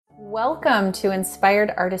Welcome to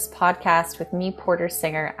Inspired Artist Podcast with me, Porter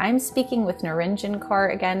Singer. I'm speaking with Nirinjan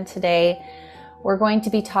Kaur again today. We're going to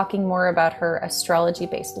be talking more about her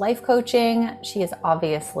astrology-based life coaching. She is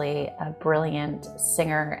obviously a brilliant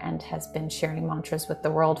singer and has been sharing mantras with the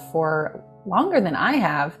world for longer than I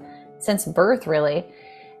have, since birth really.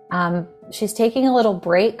 She's taking a little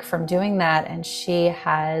break from doing that, and she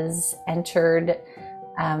has entered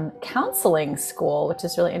counseling school, which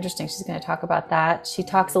is really interesting. She's going to talk about that. She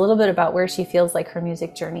talks a little bit about where she feels like her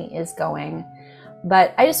music journey is going.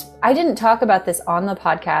 But I didn't talk about this on the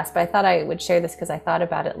podcast, but I thought I would share this because I thought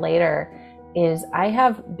about it later, is I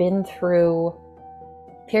have been through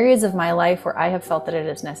periods of my life where I have felt that it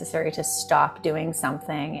is necessary to stop doing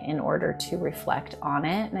something in order to reflect on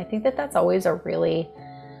it. And I think that that's always a really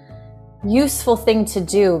useful thing to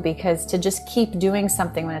do, because to just keep doing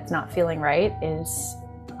something when it's not feeling right is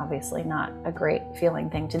obviously not a great feeling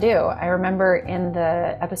thing to do. I remember in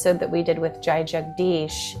the episode that we did with Jai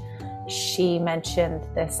Jagdish, she mentioned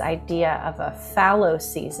this idea of a fallow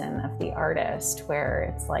season of the artist,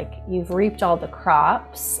 where it's like you've reaped all the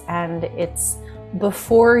crops and it's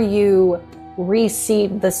before you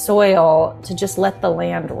reseed the soil to just let the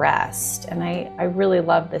land rest. And I really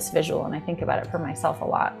love this visual, and I think about it for myself a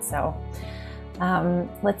lot. So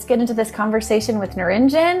let's get into this conversation with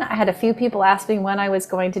Nirinjan. I had a few people ask me when I was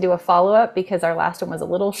going to do a follow-up because our last one was a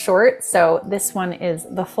little short. So this one is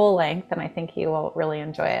the full length, and I think you will really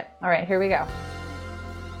enjoy it. All right, here we go.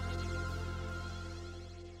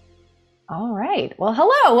 All right. Well,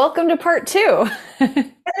 hello. Welcome to part 2.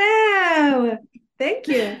 Hello. Thank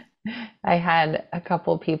you. I had a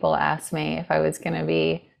couple people ask me if I was going to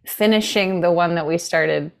be finishing the one that we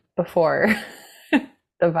started before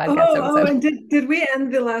the podcast episode. And did we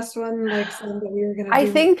end the last one like saying that we were gonna I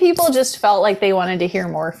do? think people just felt like they wanted to hear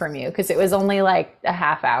more from you because it was only like a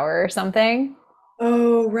half hour or something.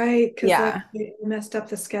 Oh, right, because like Yeah. we messed up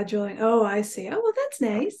the scheduling. Oh, I see. Oh, well, that's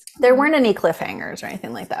nice. There weren't any cliffhangers or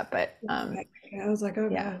anything like that, but I was like, oh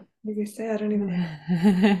yeah. God, what did we say? I don't even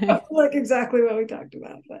know like exactly what we talked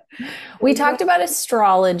about, but We yeah. talked about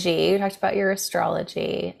astrology. We talked about your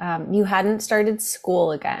astrology. You hadn't started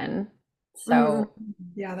school again, Mhm. so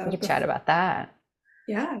Yeah, that we was could chat before. about that.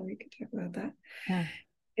 Yeah, we could talk about that. Yeah.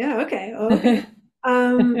 Yeah, okay. Oh, okay.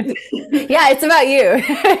 Um Yeah, it's about you.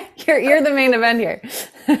 You're the main event here. It's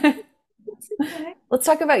okay. Let's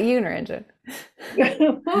talk about you, Nirinjan.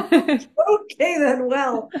 Okay, then.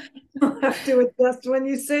 Well, I'll have to adjust when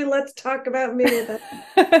you say let's talk about me.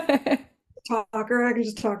 That talker, I can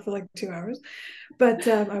just talk for like 2 hours, but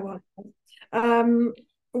I won't. Um,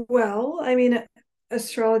 well, I mean,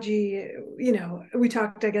 astrology, we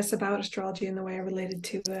talked, I guess, about astrology and the way I related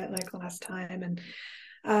to it like last time. And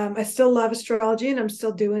I still love astrology, and I'm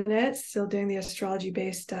still doing it, still doing the astrology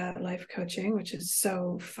based life coaching, which is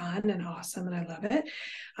so fun and awesome. And I love it.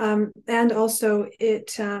 And also,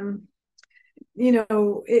 it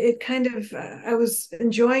kind of, I was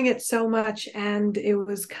enjoying it so much, and it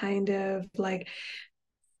was kind of like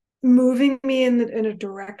moving me in a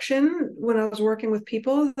direction when I was working with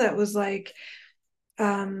people that was like,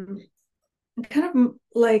 um, kind of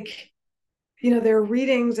like, there were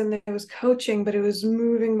readings and there was coaching, but it was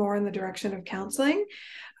moving more in the direction of counseling.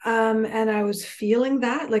 And I was feeling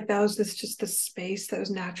that, like that was just the space that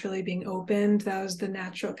was naturally being opened. That was the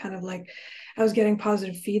natural kind of like, I was getting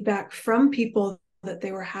positive feedback from people that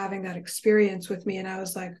they were having that experience with me. And I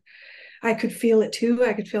was like, I could feel it too.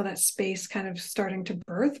 I could feel that space kind of starting to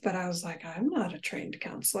birth, but I was like, I'm not a trained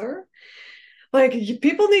counselor. Like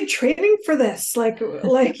people need training for this. Like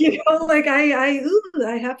I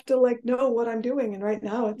have to like know what I'm doing. And right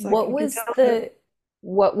now it's like What I can was tell that.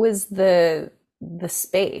 the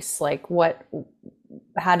space? Like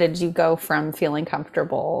how did you go from feeling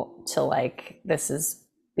comfortable to like this is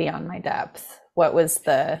beyond my depth? What was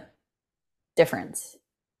the difference?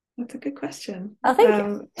 That's a good question. Oh,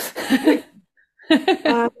 thank you.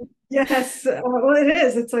 Um, yes, well, it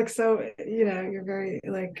is. It's like so, you're very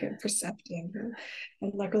like perceptive and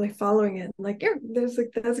like really following it. Like, yeah, there's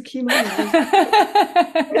like that's a key moment.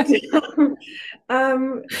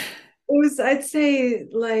 Um, it was, I'd say,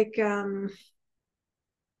 like,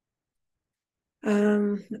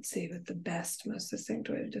 let's see what the best, most succinct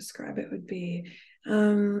way to describe it would be.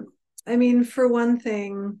 Um, I mean, for one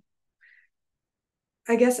thing,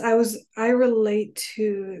 I guess I relate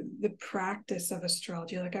to the practice of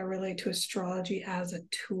astrology. Like I relate to astrology as a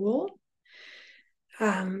tool,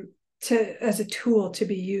 as a tool to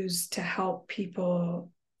be used to help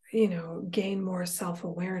people, gain more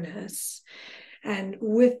self-awareness. And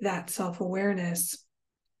with that self-awareness,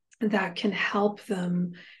 that can help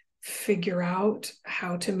them figure out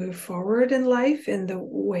how to move forward in life in the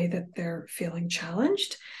way that they're feeling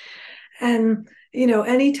challenged. And,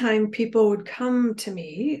 anytime people would come to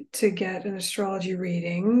me to get an astrology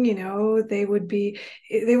reading, they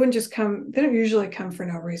wouldn't just come, they don't usually come for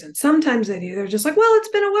no reason. Sometimes they do. They're just like, well, it's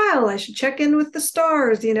been a while. I should check in with the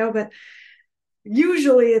stars, but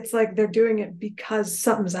usually it's like they're doing it because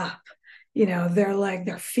something's up.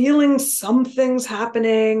 They're feeling something's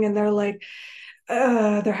happening, and they're like,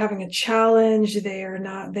 they're having a challenge.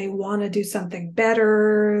 They want to do something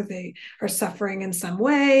better. They are suffering in some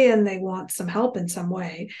way, and they want some help in some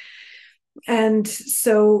way. And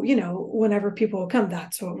so, whenever people come,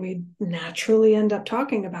 that's what we naturally end up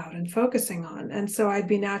talking about and focusing on. And so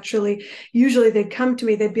usually they'd come to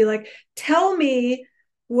me, they'd be like, tell me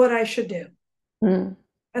what I should do. And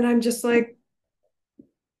I'm just like,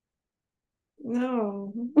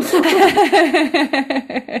 no.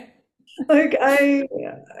 Like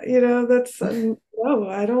that's no,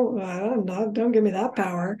 I don't give me that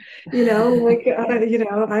power.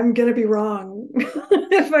 I'm gonna be wrong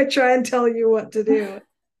if I try and tell you what to do.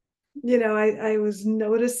 I was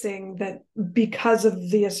noticing that because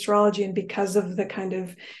of the astrology and because of the kind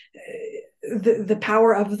of the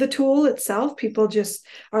power of the tool itself, people just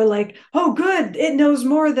are like, oh, good, it knows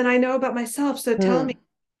more than I know about myself, so tell me.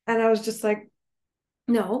 And I was just like,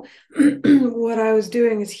 no. What I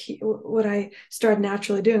started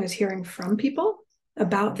naturally doing is hearing from people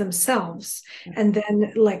about themselves, and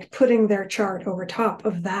then like putting their chart over top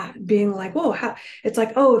of that, being like, oh, it's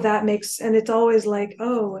like, oh, that makes, and it's always like,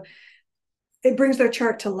 oh, it brings their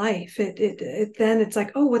chart to life. Then it's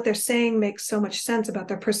like, oh, what they're saying makes so much sense about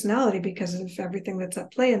their personality because of everything that's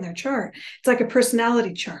at play in their chart. It's like a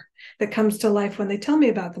personality chart that comes to life when they tell me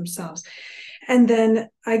about themselves. And then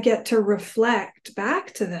I get to reflect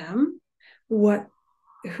back to them who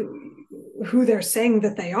they're saying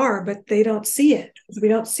that they are, but they don't see it. We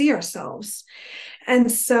don't see ourselves.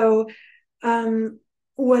 And so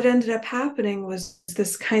what ended up happening was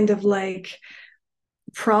this kind of like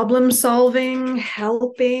problem solving,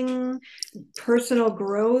 helping, personal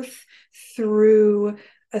growth through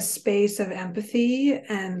a space of empathy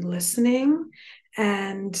and listening.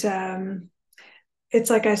 And it's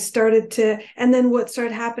like and then what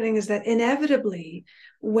started happening is that inevitably,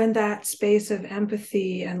 when that space of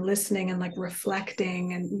empathy and listening and like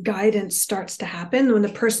reflecting and guidance starts to happen, when the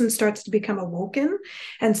person starts to become awoken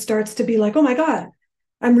and starts to be like, oh my God,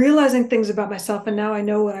 I'm realizing things about myself, and now I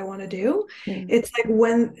know what I want to do.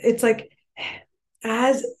 It's like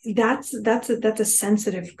as that's a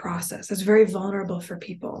sensitive process. It's very vulnerable for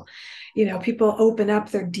people. People open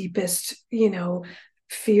up their deepest,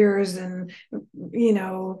 fears and,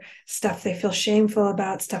 stuff they feel shameful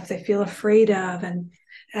about, stuff they feel afraid of.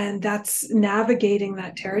 And that's navigating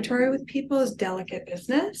that territory with people is delicate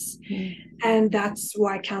business. And that's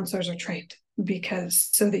why counselors are trained, because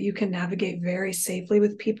so that you can navigate very safely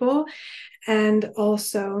with people. And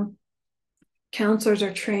also counselors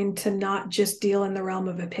are trained to not just deal in the realm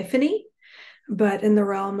of epiphany, but in the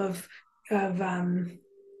realm of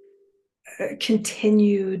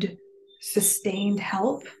continued sustained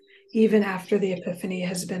help even after the epiphany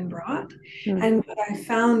has been brought. And what I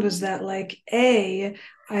found was that like I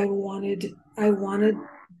wanted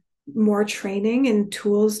more training and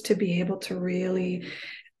tools to be able to really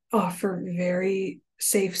offer very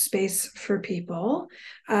safe space for people,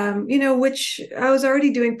 which I was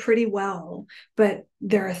already doing pretty well, but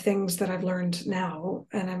there are things that I've learned now,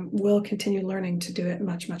 and I will continue learning to do it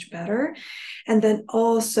much, much better. And then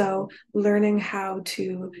also learning how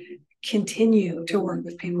to continue to work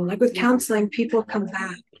with people. Like with counseling, people come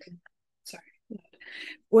back. Sorry.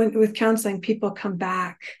 With counseling, people come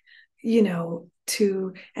back,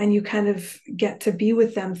 and you kind of get to be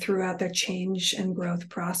with them throughout their change and growth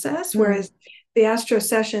process. Whereas the astro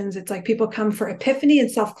sessions, it's like people come for epiphany and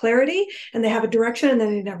self-clarity, and they have a direction, and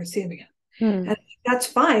then you never see them again. And that's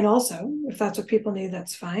fine also. If that's what people need,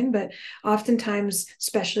 that's fine. But oftentimes,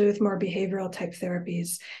 especially with more behavioral type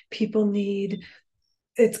therapies,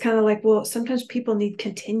 it's kind of like, well, sometimes people need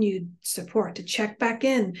continued support to check back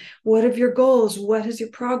in. What are your goals? What has your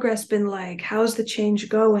progress been like? How's the change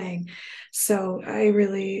going? So I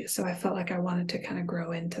felt like I wanted to kind of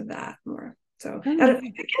grow into that more. So I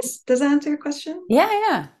guess, does that answer your question?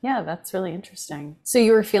 Yeah. That's really interesting. So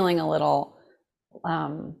you were feeling a little,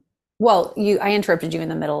 I interrupted you in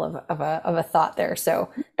the middle of a thought there. So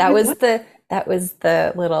that was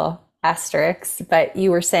the little asterisk, but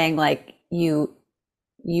you were saying like you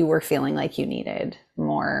were feeling like you needed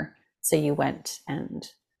more. So you went and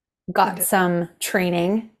got some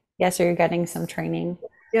training. Yes, or you're getting some training.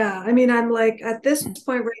 Yeah. I mean, I'm like at this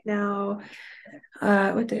point right now,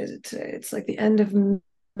 what day is it today? It's like the end of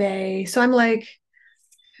May. So I'm like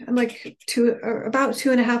about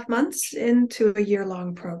 2.5 months into a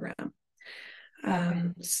year-long program. Okay.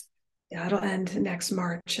 Um, yeah, it'll end next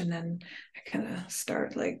March, and then I kind of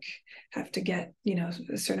start like have to get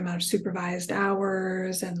a certain amount of supervised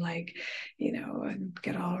hours and and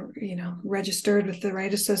get all registered with the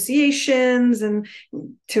right associations and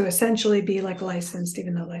to essentially be like licensed,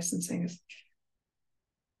 even though licensing is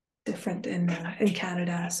different in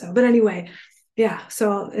Canada. So, but anyway, yeah.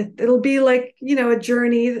 So it'll be like a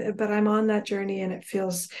journey, but I'm on that journey, and it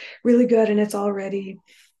feels really good, and it's already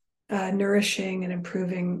nourishing and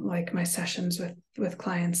improving like my sessions with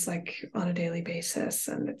clients like on a daily basis,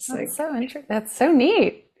 and it's That's like so interesting. That's so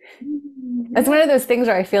neat. It's yeah. one of those things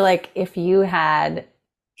where I feel like if you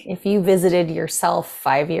visited yourself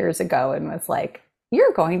 5 years ago and was like,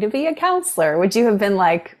 you're going to be a counselor, would you have been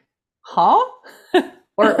like, huh?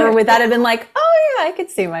 Or would that have been like, oh yeah, I could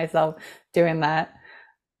see myself doing that?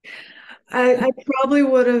 I probably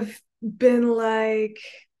would have been like,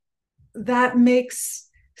 that makes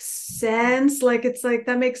sense, like it's like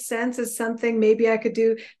that makes sense as something maybe I could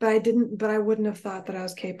do, but I wouldn't have thought that I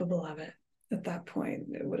was capable of it at that point.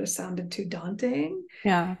 It would have sounded too daunting.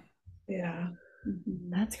 Yeah, Yeah. Mhm.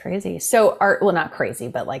 that's crazy. So art, well, not crazy,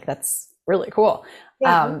 but like that's really cool.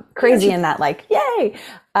 Yeah. Yeah, Crazy in that, like, yay.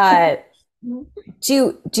 Uh,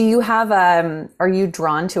 do you have are you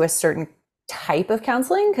drawn to a certain type of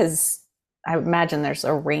counseling? Because I imagine there's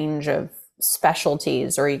a range of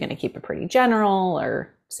specialties, or are you going to keep it pretty general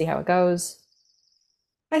or see how it goes?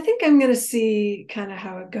 I think I'm going to see kind of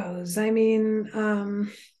how it goes. I mean,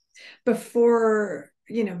 before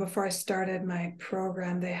I started my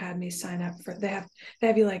program, they had me sign up for, they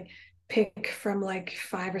have you like pick from like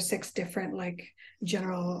 5 or 6 different like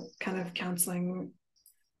general kind of counseling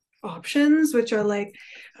options, which are like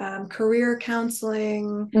career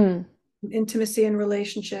counseling, Mm, intimacy and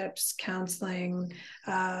relationships counseling,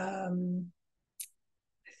 I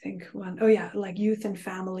think oh yeah, like youth and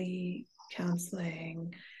family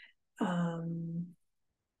counseling. Um,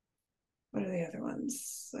 what are the other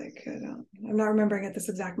ones? Like I'm not remembering at this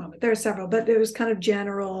exact moment. There are several, but it was kind of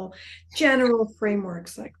general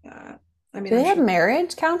frameworks like that. I mean, do they I'm have sure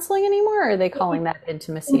marriage counseling anymore? Or are they calling that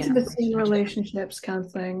intimacy and intimacy and relationship? relationships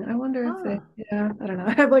counseling. I wonder if they, Ah. yeah, I don't know.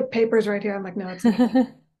 I have like papers right here. I'm like, no, it's not.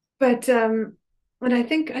 But and I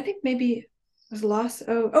think maybe it was loss.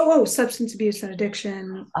 Substance abuse and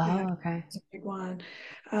addiction. Yeah, Oh, okay. it's a big one.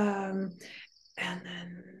 Um, and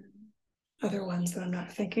then other ones that I'm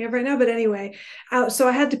not thinking of right now. But anyway, so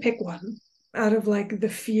I had to pick one out of like the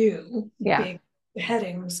few Yeah. big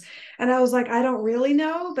headings. And I was like, I don't really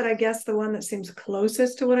know, but I guess the one that seems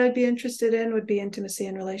closest to what I'd be interested in would be intimacy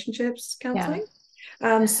and relationships Yeah.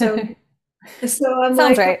 counseling. So I'm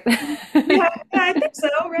Sounds like, right. yeah, I think so,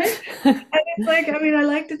 right? And it's like, I mean, I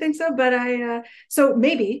like to think so, but so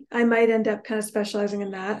maybe I might end up kind of specializing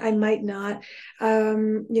in that. I might not.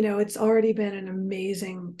 It's already been an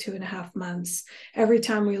amazing 2.5 months. Every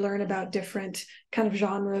time we learn about different kind of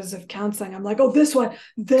genres of counseling, I'm like, oh, this one,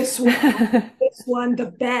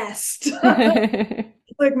 the best.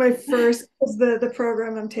 Like my first, the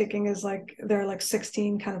program I'm taking is like, there are like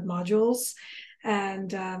 16 kind of modules. And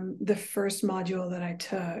the first module that I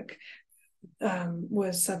took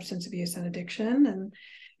was substance abuse and addiction, and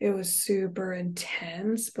it was super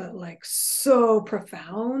intense but like so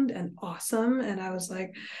profound and awesome, and I was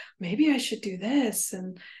like, maybe I should do this.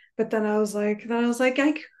 And but then I was like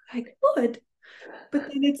I could, but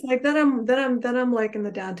then it's like then I'm like in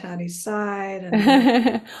the downtown east side, and then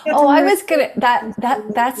get Oh, to I work. was gonna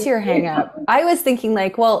that's your hang up. I was thinking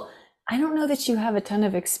like, well, I don't know that you have a ton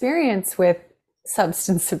of experience with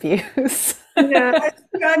substance abuse. Yeah,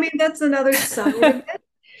 I mean that's another side of it,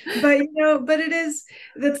 but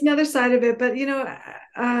that's another side of it. But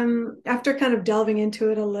after kind of delving into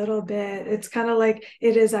it a little bit, it's kind of like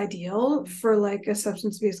it is ideal for like a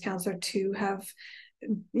substance abuse counselor to have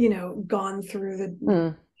gone through the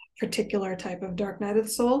Mm, particular type of dark night of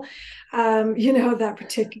the soul, that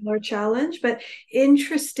particular challenge. But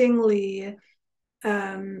interestingly,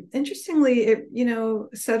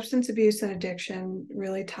 substance abuse and addiction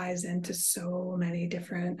really ties into so many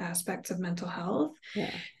different aspects of mental health,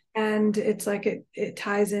 yeah. and it's like it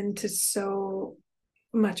ties into so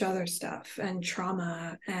much other stuff and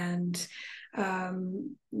trauma and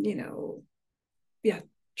yeah,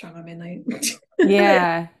 trauma mainly.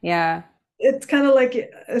 Yeah, yeah. It's kind of like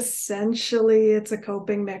essentially it's a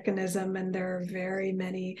coping mechanism, and there are very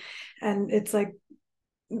many, and it's like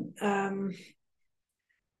um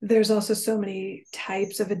there's also so many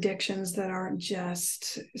types of addictions that aren't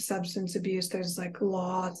just substance abuse. There's like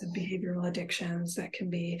lots of behavioral addictions that can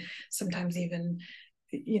be sometimes even,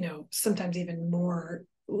 sometimes even more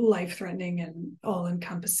life-threatening and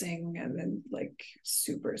all-encompassing, and then like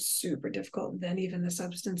super, super difficult than even the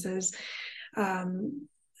substances.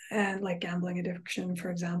 And like gambling addiction, for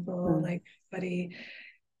example, like somebody,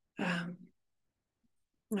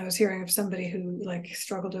 I was hearing of somebody who like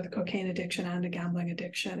struggled with a cocaine addiction and a gambling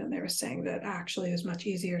addiction, and they were saying that actually it was much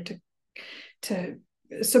easier to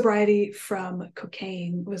sobriety from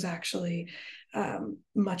cocaine was actually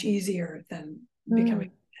much easier than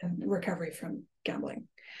becoming recovery from gambling.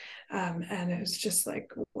 And it was just like,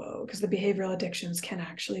 whoa, because the behavioral addictions can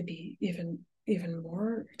actually be even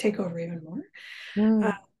more, take over even more.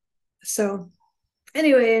 So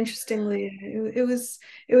anyway, interestingly, it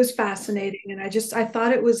was fascinating, and I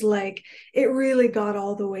thought it was like it really got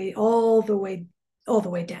all the way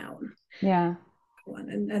down. Yeah.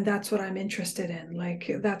 And that's what I'm interested in. Like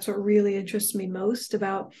that's what really interests me most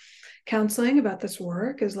about counseling, about this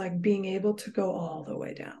work, is like being able to go all the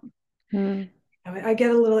way down. I get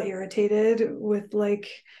a little irritated with like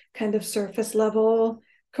kind of surface level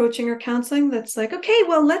coaching or counseling that's like, okay,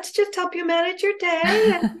 well, let's just help you manage your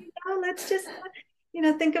day, and let's just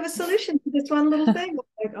think of a solution to this one little thing.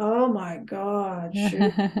 Like, oh my God,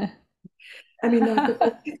 shoot. I mean, not that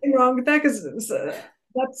there's anything wrong with that, because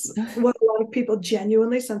that's what a lot of people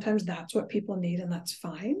genuinely, sometimes that's what people need, and that's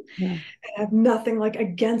fine. Yeah. I have nothing like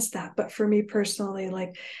against that. But for me personally,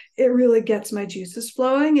 like it really gets my juices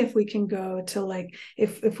flowing if we can go to like,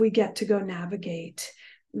 if we get to go navigate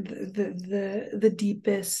the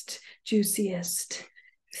deepest, juiciest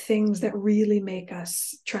things that really make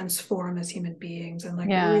us transform as human beings, and like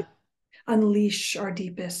really unleash our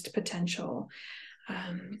deepest potential.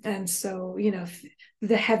 And so,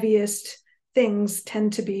 the heaviest things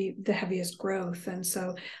tend to be the heaviest growth. And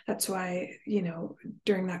so that's why,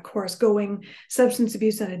 during that course, going substance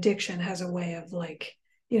abuse and addiction has a way of like,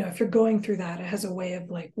 if you're going through that, it has a way of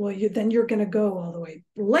like, well, then you're going to go all the way,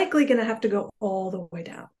 likely going to have to go all the way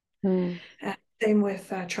down. And same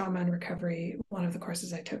with trauma and recovery. One of the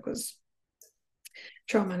courses I took was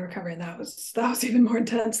trauma and recovery, and that was even more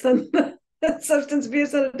intense than substance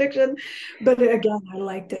abuse and addiction. But again, I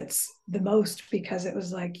liked it the most because it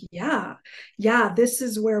was like, yeah, this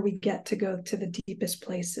is where we get to go to the deepest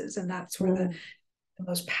places, and that's where the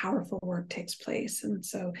most powerful work takes place. And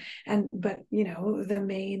so, but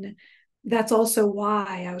that's also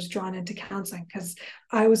why I was drawn into counseling, because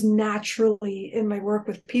I was naturally, in my work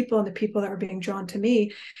with people, and the people that were being drawn to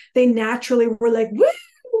me, they naturally were like, woo,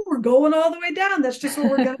 we're going all the way down. That's just what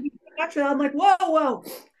we're going to do naturally. I'm like, whoa.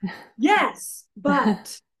 Yes,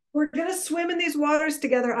 but we're going to swim in these waters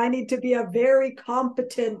together. I need to be a very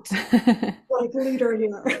competent like leader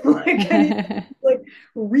here. Like I need to, like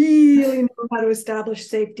really know how to establish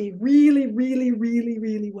safety really, really, really,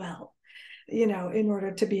 really well, in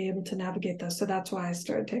order to be able to navigate those. So that's why I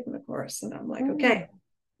started taking the course. And I'm like, okay,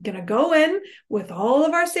 going to go in with all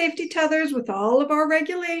of our safety tethers, with all of our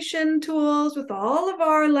regulation tools, with all of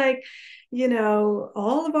our like,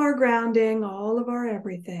 all of our grounding, all of our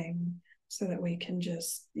everything, so that we can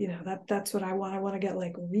just, that's what I want. I want to get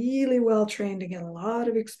like really well trained and get a lot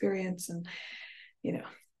of experience. And,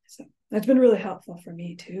 so that's been really helpful for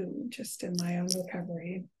me too, just in my own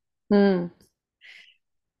recovery. I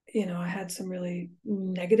had some really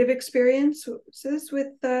negative experiences with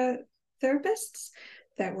therapists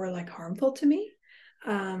that were like harmful to me.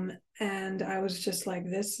 And I was just like,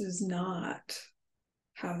 this is not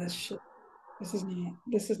how this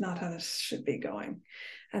is not how this should be going.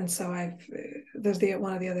 And so there's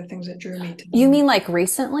one of the other things that drew me to You mean like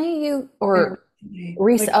recently oh,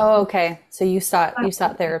 okay. So you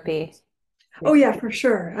sought therapy. Oh yeah, for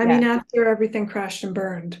sure. I mean, after everything crashed and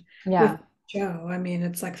burned with Joe, I mean,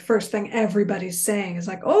 it's like the first thing everybody's saying is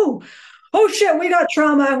like, oh shit, we got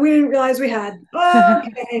trauma. We didn't realize we had.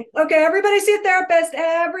 Okay. Everybody see a therapist.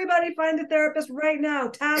 Everybody find a therapist right now.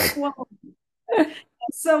 Task 1.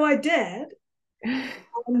 So I did.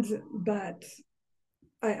 But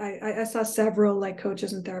I saw several like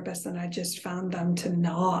coaches and therapists, and I just found them to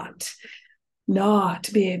not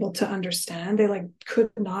be able to understand. They like could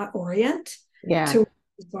not orient to what I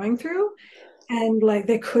was going through, and like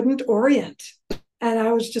they couldn't orient. And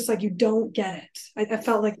I was just like, you don't get it. I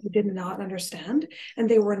felt like they did not understand, and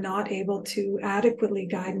they were not able to adequately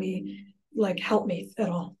guide me, like help me at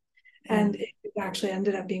all. And it actually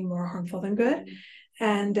ended up being more harmful than good.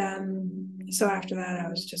 And so after that, I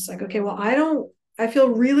was just like, okay, well, I feel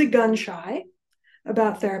really gun shy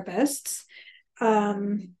about therapists.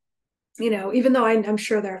 even though I'm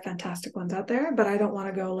sure there are fantastic ones out there, but I don't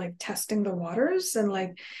want to go like testing the waters and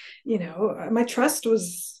like, my trust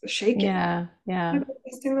was shaken. Yeah. Yeah.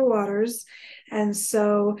 Testing the waters. And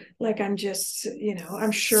so like, I'm just,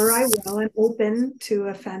 I'm sure I will. I'm open to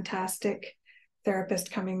a fantastic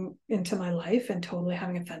therapist coming into my life and totally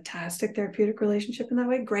having a fantastic therapeutic relationship in that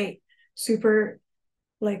way. Great. Super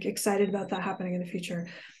like excited about that happening in the future.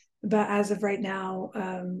 But as of right now,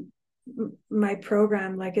 my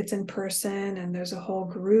program, like it's in person and there's a whole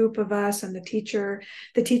group of us, and the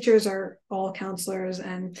teachers are all counselors,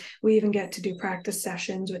 and we even get to do practice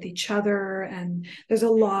sessions with each other, and there's a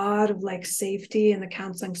lot of like safety in the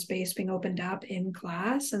counseling space being opened up in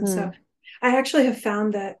class. And so I actually have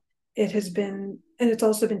found that it has been, and it's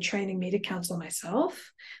also been training me to counsel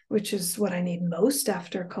myself, which is what I need most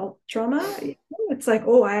after cult trauma. It's like,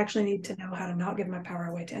 oh, I actually need to know how to not give my power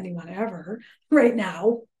away to anyone ever right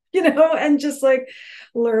now, and just like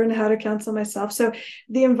learn how to counsel myself. So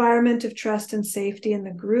the environment of trust and safety in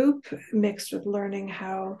the group mixed with learning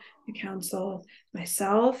how to counsel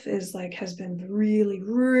myself has been really,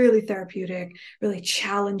 really therapeutic, really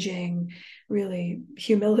challenging, really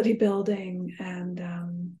humility building.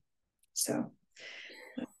 And so.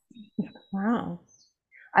 Wow.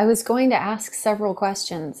 I was going to ask several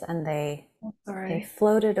questions and they Sorry.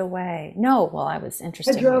 floated away. No, well, I was I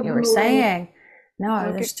interested in what drove you them were away. saying. No, I was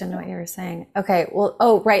Okay. interested in what you were saying. Okay, well,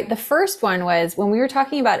 oh, right. The first one was when we were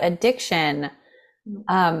talking about addiction.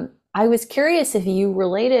 I was curious if you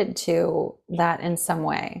related to that in some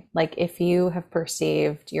way, like if you have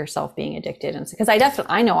perceived yourself being addicted, and because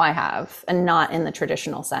I know I have, and not in the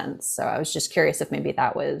traditional sense. So I was just curious if maybe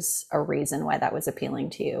that was a reason why that was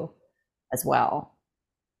appealing to you as well.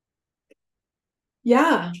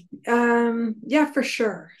 Yeah. Yeah, for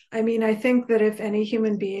sure. I mean, I think that if any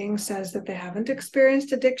human being says that they haven't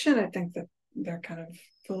experienced addiction, I think that they're kind of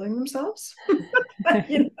fooling themselves,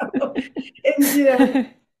 you know,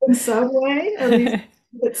 in some way, at least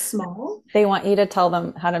it's small. They want you to tell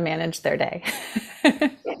them how to manage their day.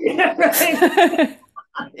 Yeah, right.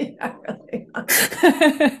 Yeah, really.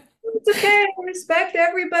 It's okay. I respect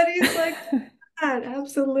everybody's like that.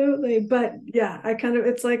 Absolutely. But yeah,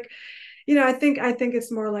 it's like, I think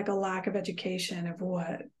it's more like a lack of education of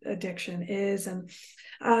what addiction is. And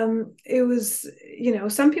it was,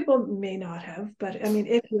 some people may not have, but I mean,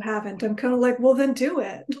 if you haven't, I'm kind of like, well, then do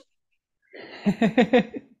it.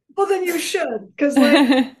 Well, then you should, because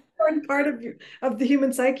like part of the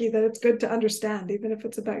human psyche that it's good to understand, even if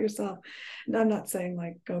it's about yourself. And I'm not saying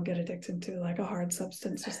like go get addicted to like a hard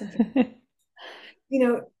substance or something,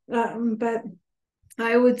 but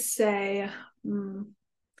I would say, mm,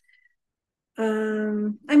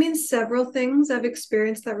 I mean, several things I've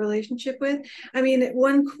experienced that relationship with. I mean,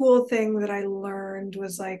 one cool thing that I learned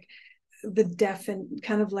was like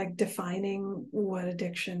kind of like defining what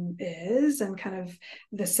addiction is and kind of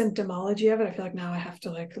the symptomology of it. I feel like now I have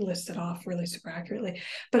to like list it off really super accurately,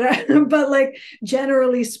 but like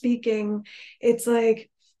generally speaking, it's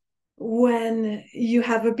like when you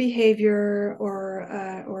have a behavior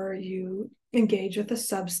or you engage with a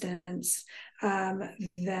substance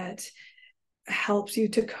that helps you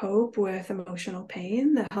to cope with emotional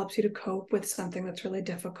pain, that helps you to cope with something that's really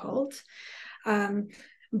difficult. Um,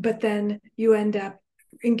 but then you end up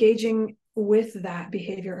engaging with that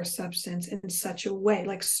behavior or substance in such a way,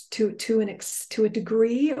 like to a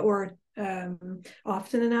degree, or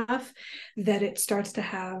often enough, that it starts to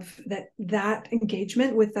have that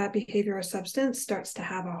engagement with that behavior or substance starts to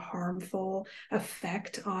have a harmful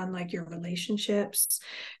effect on like your relationships,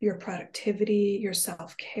 your productivity, your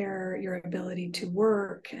self-care, your ability to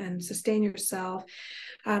work and sustain yourself.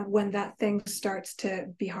 When that thing starts to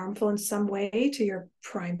be harmful in some way to your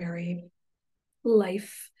primary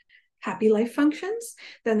happy life functions,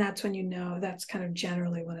 then that's when that's kind of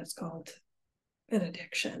generally when it's called an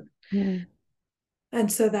addiction. Mm. And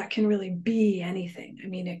so that can really be anything. I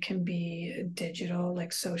mean, it can be digital,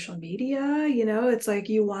 like social media, it's like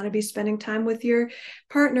you want to be spending time with your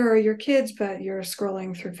partner or your kids, but you're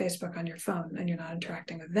scrolling through Facebook on your phone and you're not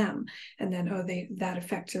interacting with them. And then, that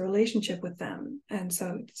affects your relationship with them. And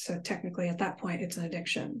so technically at that point, it's an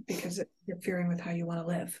addiction because it's interfering with how you want to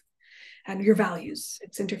live and your values.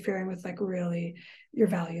 It's interfering with like really your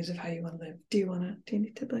values of how you want to live. Do you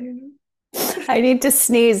need to blow your nose? I need to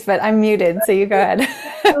sneeze, but I'm muted, so you go ahead.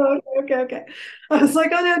 Oh, okay. I was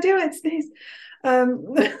like, oh no, do it, sneeze. Um,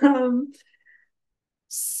 um,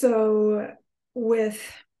 so with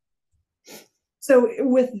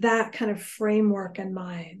with that kind of framework in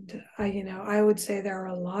mind, I would say there are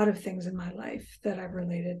a lot of things in my life that I've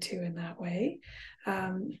related to in that way,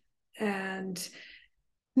 and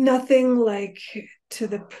nothing like to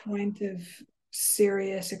the point of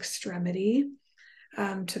serious extremity,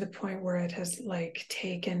 to the point where it has like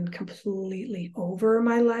taken completely over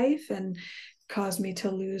my life and caused me to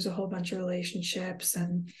lose a whole bunch of relationships,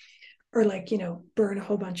 and or like, you know, burn a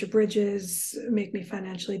whole bunch of bridges, make me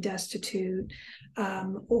financially destitute,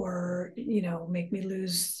 or, you know, make me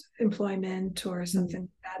lose employment or something like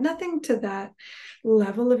that. Nothing to that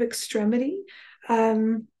level of extremity.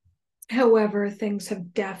 However, things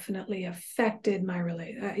have definitely affected my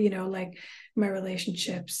like my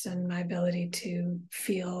relationships and my ability to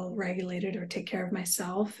feel regulated or take care of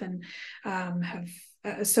myself. And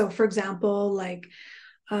so for example, like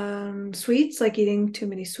sweets, like eating too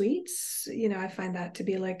many sweets, you know, I find that to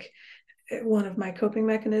be like one of my coping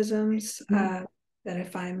mechanisms. That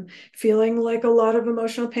if I'm feeling like a lot of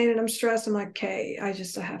emotional pain and I'm stressed, I'm like, okay, I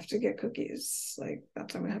have to get cookies. Like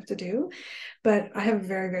that's what I'm gonna have to do. But I have a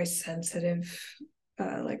very, very sensitive,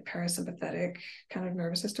 like parasympathetic kind of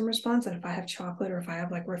nervous system response. And if I have chocolate or if I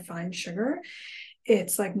have like refined sugar,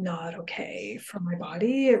 it's like not okay for my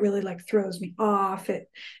body. It really like throws me off.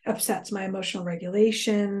 It upsets my emotional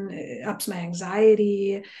regulation. It ups my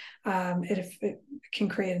anxiety. It can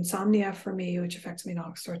create insomnia for me, which affects me in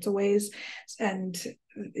all sorts of ways. And,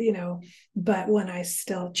 you know, but when I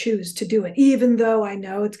still choose to do it, even though I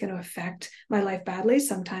know it's going to affect my life badly,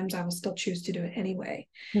 sometimes I will still choose to do it anyway,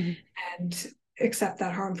 and accept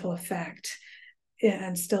that harmful effect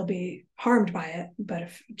and still be harmed by it, but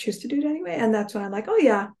if I choose to do it anyway. And that's when I'm like, oh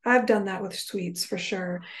yeah, I've done that with sweets for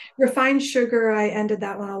sure. Refined sugar, I ended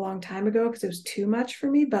that one a long time ago because it was too much for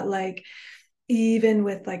me. But like even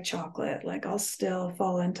with like chocolate, like I'll still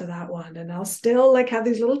fall into that one, and I'll still like have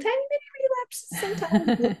these little tiny mini relapses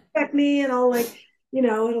sometimes affect me, and I'll like, you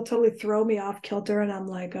know, it'll totally throw me off kilter, and I'm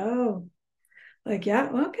like, oh, like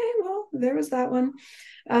yeah, okay, well, there was that one.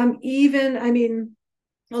 Even, I mean,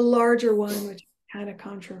 a larger one, which kind of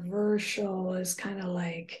controversial, is kind of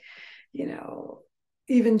like, you know,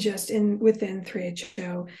 even just within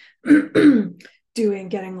 3HO,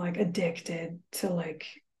 getting like addicted to like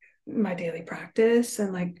my daily practice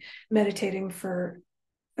and like meditating for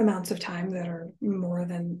amounts of time that are more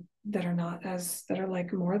than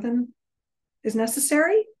is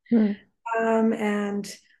necessary.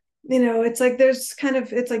 And you know, it's like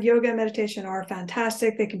it's like yoga and meditation are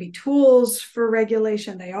fantastic. They can be tools for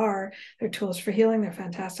regulation. They're tools for healing. They're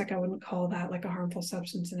fantastic. I wouldn't call that like a harmful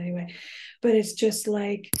substance in any way, but it's just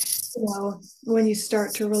like, you know, when you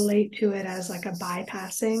start to relate to it as like a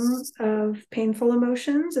bypassing of painful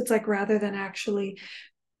emotions, it's like rather than actually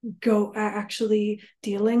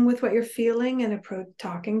dealing with what you're feeling and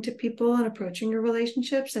talking to people and approaching your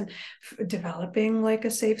relationships and developing like a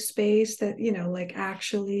safe space that, you know, like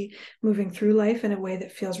actually moving through life in a way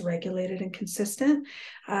that feels regulated and consistent,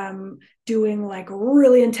 doing like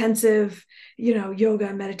really intensive, you know, yoga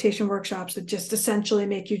and meditation workshops that just essentially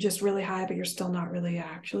make you just really high, but you're still not really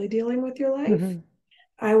actually dealing with your life.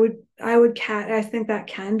 I think that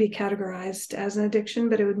can be categorized as an addiction,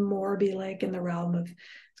 but it would more be like in the realm of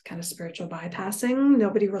kind of spiritual bypassing.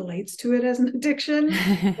 Nobody relates to it as an addiction.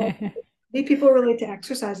 People relate to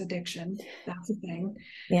exercise addiction. That's the thing.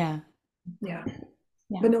 Yeah.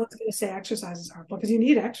 But no one's going to say exercise is harmful because you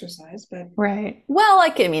need exercise. But right. Well,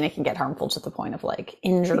 like, I mean, it can get harmful to the point of like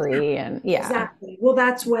injury and exactly. Well,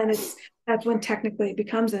 that's when technically it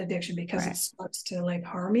becomes an addiction because it starts to like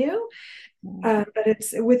harm you. But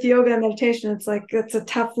it's with yoga and meditation, it's like it's a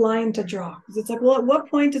tough line to draw. It's like, well, at what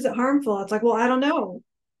point is it harmful? It's like, well, I don't know.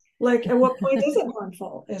 Like, at what point is it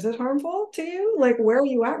harmful? Is it harmful to you? Like, where are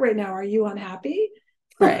you at right now? Are you unhappy?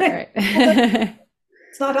 Right.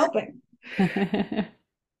 It's not helping.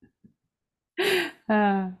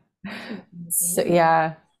 So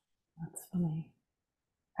yeah, that's funny.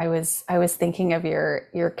 I was thinking of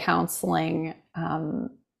your counseling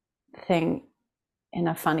thing in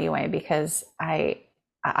a funny way, because I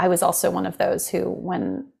was also one of those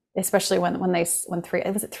who, especially when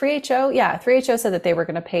 3HO? Yeah, 3HO said that they were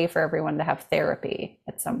going to pay for everyone to have therapy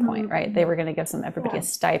at some point, right? They were going to give everybody a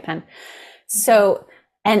stipend. So,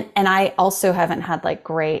 and I also haven't had like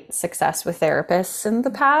great success with therapists in the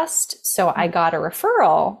past. So I got a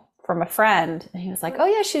referral from a friend, and he was like, oh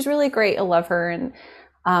yeah, she's really great. I love her. And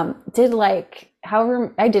did like,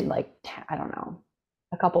 however, I did like, I don't know,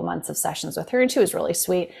 a couple months of sessions with her, and she was really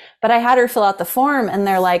sweet. But I had her fill out the form, and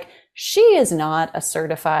they're like, she is not a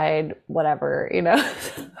certified whatever, you know.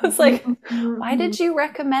 I was like, why did you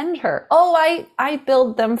recommend her? Oh, I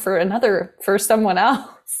billed them for someone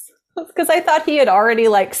else. Because I thought he had already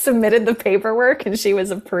like submitted the paperwork and she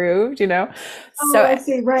was approved, you know? Oh, So I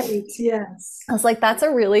see. Right. Yes. I was like, that was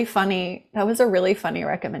a really funny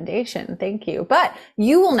recommendation. Thank you. But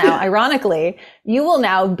you will now, ironically, you will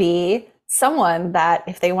now be someone that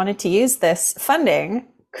if they wanted to use this funding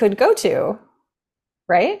could go to,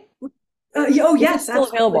 right? Oh, Is it yes, still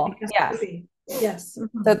absolutely. available? Because Yeah. yes.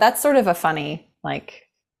 So that's sort of a funny, like,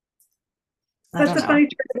 I Such don't a know, funny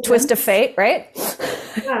turn of twist of events. fate, right?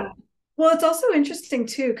 Yeah. Well, it's also interesting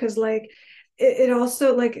too, because like it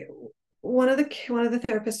also like one of the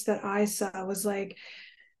therapists that I saw was like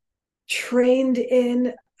trained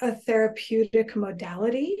in a therapeutic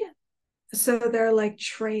modality. So they're like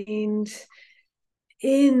trained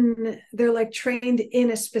in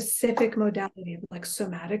a specific modality like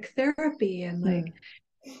somatic therapy and like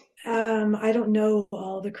Mm, I don't know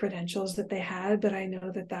all the credentials that they had, but I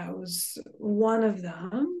know that that was one of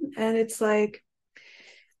them. And it's like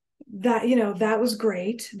that, that was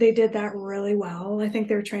great. They did that really well. I think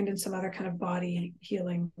they were trained in some other kind of body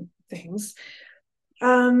healing things.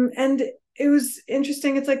 And it was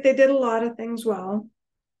interesting. It's like they did a lot of things well,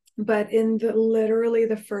 but in the literally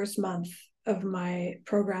the first month of my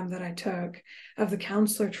program that I took of the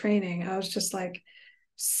counselor training, I was just like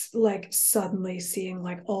suddenly seeing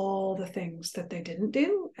like all the things that they didn't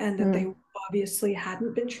do and that they mm, obviously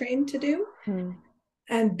hadn't been trained to do. mm,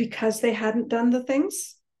 And because they hadn't done the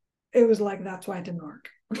things, it was like that's why it didn't work.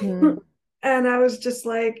 mm, And I was just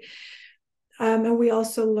like, and we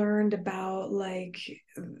also learned about like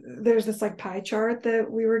there's this like pie chart that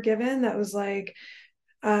we were given that was like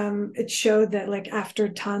it showed that like after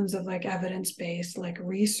tons of like evidence-based like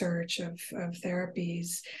research of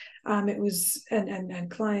therapies, it was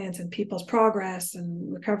and clients and people's progress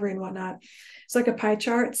and recovery and whatnot. It's like a pie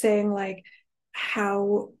chart saying like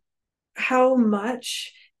how how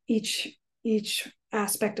much each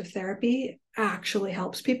aspect of therapy actually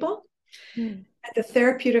helps people. mm. And the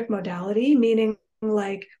therapeutic modality, meaning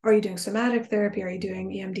like, are you doing somatic therapy? Are you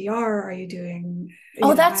doing EMDR? Are you doing,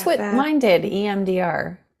 Oh, that's what IFS? mine did,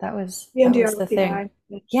 EMDR. That was EMDR the with the thing. eye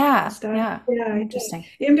Yeah, stuff. yeah. Yeah, Interesting.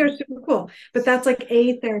 yeah. EMDR is super cool, but that's like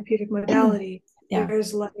a therapeutic modality. Yeah.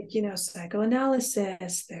 There's like,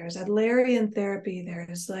 psychoanalysis, there's Adlerian therapy,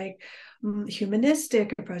 there's like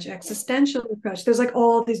humanistic approach, existential approach. There's like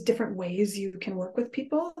all these different ways you can work with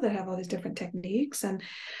people that have all these different techniques and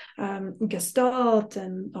Gestalt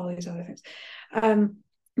and all these other things.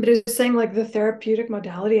 But it's saying like the therapeutic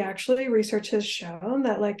modality, actually, research has shown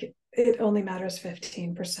that like it only matters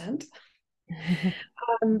 15%.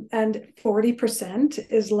 And 40%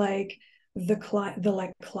 is like the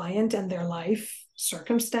client and their life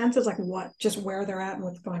circumstances, like what just where they're at and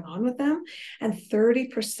what's going on with them. And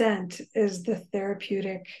 30% is the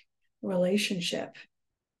therapeutic relationship,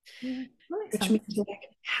 That makes which sense. means like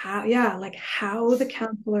how the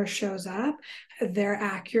counselor shows up, their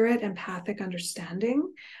accurate empathic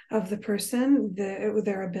understanding of the person,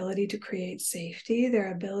 their ability to create safety,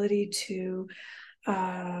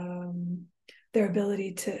 um their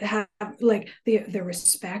ability to have like the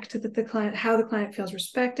respect that the client, how the client feels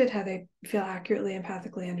respected, how they feel accurately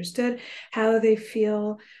empathically understood, how they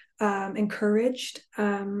feel encouraged,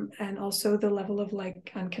 and also the level of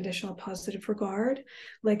like unconditional positive regard,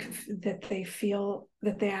 like that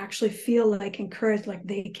they actually feel like encouraged, like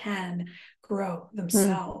they can grow Mm,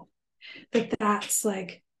 themselves.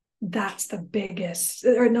 That's the biggest,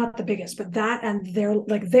 or not the biggest, but that and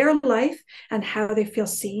their life and how they feel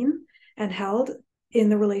seen and held in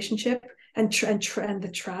the relationship and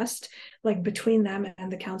the trust like between them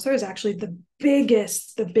and the counselor is actually the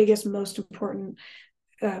biggest most important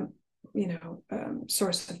um,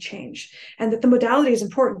 source of change. And that the modality is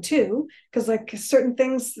important too, because like certain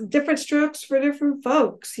things, different strokes for different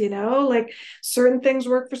folks, like certain things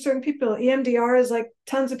work for certain people. EMDR is like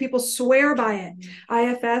tons of people swear by it.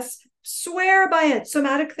 IFS swear by it.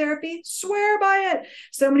 Somatic therapy swear by it.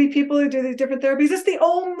 So many people who do these different therapies, it's the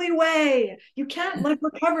only way. You can't like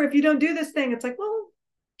recover if you don't do this thing. It's like, well,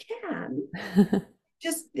 you can,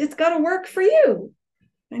 just it's got to work for you,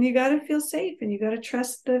 and you got to feel safe, and you got to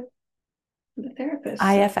trust the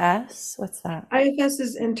therapist. So IFS, what's that? IFS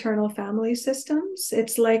is internal family systems.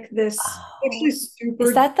 It's like this actually Oh, is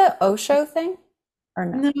super. that the Osho thing or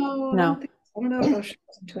no? No, I don't No, think so. I don't know if Osho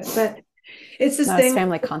goes into it, but it's this no, it's thing.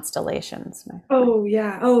 family constellations.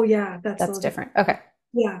 Oh yeah, that's a That's little different. different. Okay.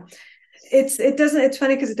 Yeah, it doesn't. It's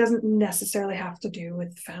funny because it doesn't necessarily have to do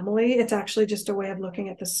with family. It's actually just a way of looking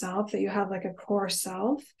at the self, that you have like a core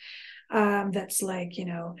self, that's like,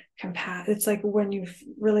 it's like when you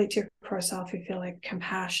relate to your core self, you feel like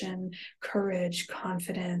compassion, courage,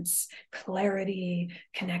 confidence, clarity,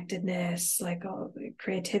 connectedness, like all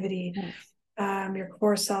creativity, your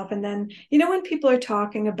core self. And then, when people are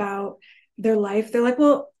talking about their life, they're like,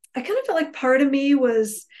 well, I kind of felt like part of me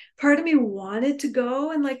wanted to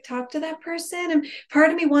go and like talk to that person, and part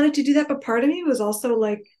of me wanted to do that, but part of me was also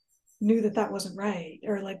like knew that that wasn't right,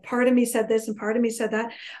 or like part of me said this and part of me said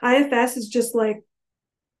that. IFS is just like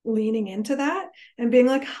leaning into that and being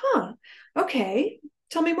like, okay,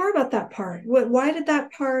 tell me more about that part. Why did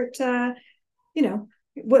that part,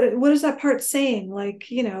 what is that part saying? Like,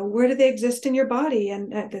 where do they exist in your body?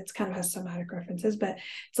 And that's kind of has somatic references, but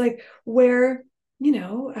it's like, where,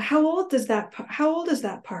 how old is that part? How old is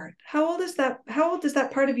that part? How old does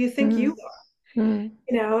that part of you think you are?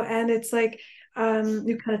 And it's like,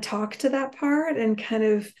 you kind of talk to that part and kind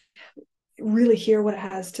of really hear what it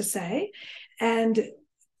has to say. And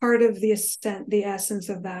part of the essence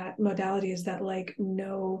of that modality is that like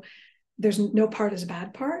there's no part is a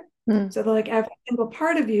bad part. So like every single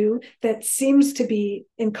part of you that seems to be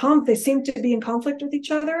they seem to be in conflict with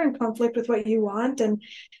each other, and conflict with what you want. And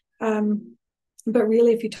but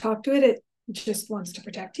really, if you talk to it, it just wants to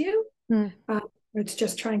protect you. It's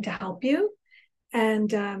just trying to help you. And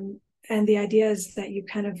the idea is that you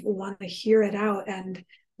kind of want to hear it out, and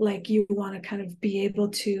like you want to kind of be able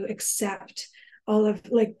to accept all of,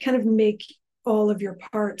 like, kind of make all of your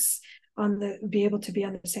parts be able to be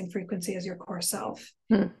on the same frequency as your core self,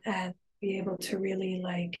 and be able to really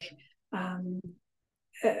like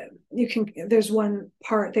there's one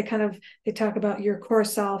part they talk about your core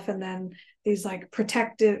self, and then these like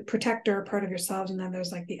protector part of yourselves, and then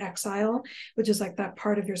there's like the exile, which is like that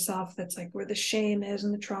part of yourself that's like where the shame is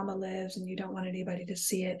and the trauma lives, and you don't want anybody to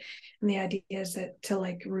see it. And the idea is that to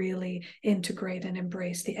like really integrate and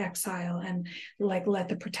embrace the exile, and like let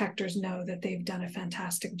the protectors know that they've done a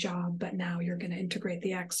fantastic job, but now you're going to integrate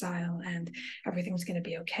the exile and everything's going to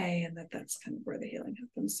be okay, and that's kind of where the healing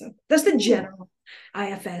happens. So that's the general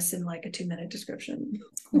IFS in like a 2-minute description.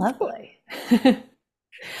 Lovely.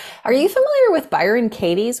 Are you familiar with Byron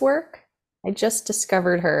Katie's work? I just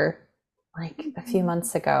discovered her like a few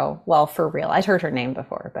months ago. Well, for real. I'd heard her name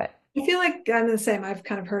before, but I feel like I'm the same. I've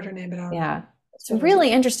kind of heard her name, but I don't know. It's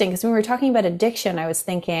really interesting because when we were talking about addiction, I was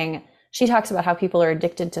thinking she talks about how people are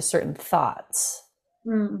addicted to certain thoughts.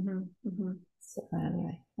 So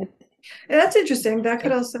anyway, that's interesting. That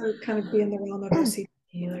could also kind of be in the realm of OCD,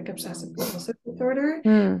 like obsessive compulsive disorder,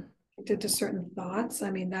 addicted to certain thoughts.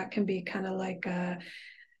 I mean, that can be kind of like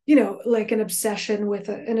like an obsession with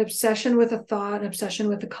a thought, an obsession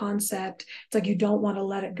with a concept. It's like you don't want to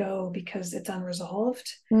let it go because it's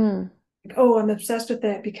unresolved. Like, oh, I'm obsessed with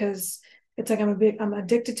it because it's like I'm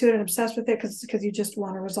addicted to it and obsessed with it because you just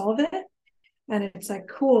want to resolve it. And it's like,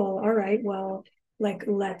 cool, all right, well, like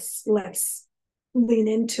let's lean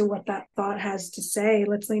into what that thought has to say.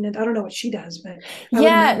 Let's lean in. I don't know what she does, but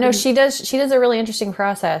she does a really interesting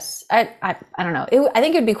process. I don't know. I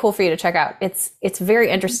think it'd be cool for you to check out. It's very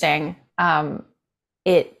interesting.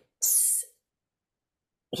 It's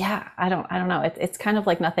I don't know. It's kind of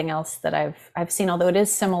like nothing else that I've seen, although it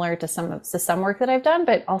is similar to some work that I've done,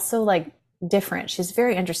 but also like different. She's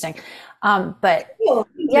very interesting. But cool.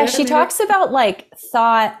 Yeah, she talks about like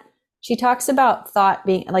thought. She talks about thought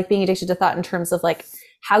being addicted to thought in terms of like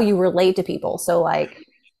how you relate to people. So like,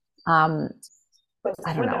 I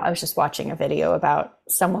don't know. I was just watching a video about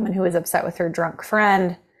some woman who was upset with her drunk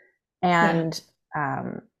friend, and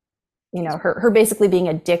her basically being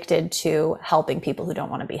addicted to helping people who don't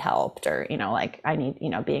want to be helped, or like I need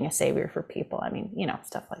being a savior for people. I mean,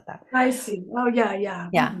 stuff like that. I see. Oh yeah.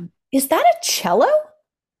 Mm-hmm. Is that a cello?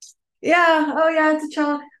 Yeah. Oh yeah, it's a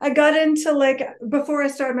cello. I got into like before I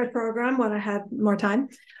started my program when I had more time.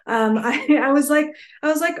 I was like,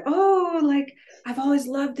 oh, like I've always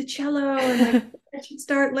loved the cello, and like I should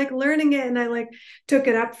start like learning it. And I like took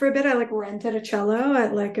it up for a bit. I like rented a cello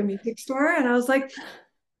at like a music store, and I was like,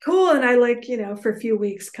 cool. And I like, for a few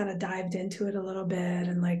weeks kind of dived into it a little bit,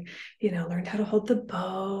 and like, learned how to hold the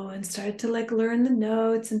bow and started to like learn the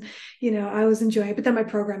notes, and I was enjoying it. But then my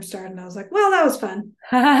program started and I was like, well, that was fun.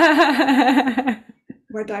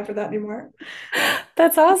 More time for that anymore.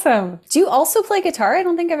 That's awesome. Do you also play guitar? I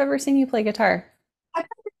don't think I've ever seen you play guitar. I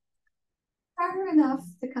guitar enough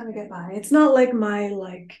to kind of get by. It's not like my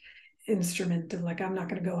like instrument of like, I'm not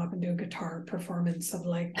going to go up and do a guitar performance of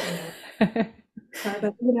like, but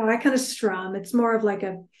I kind of strum. It's more of like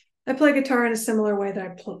I play guitar in a similar way that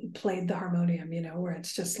I played the harmonium, where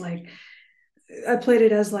it's just like I played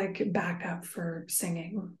it as like backup for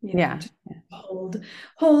singing, Yeah. to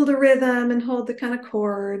hold a rhythm and hold the kind of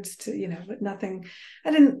chords to, but nothing.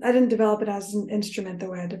 I didn't develop it as an instrument the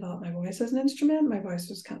way I developed my voice as an instrument. My voice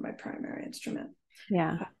was kind of my primary instrument.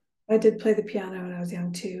 Yeah. I did play the piano when I was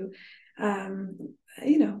young too.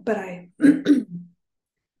 But I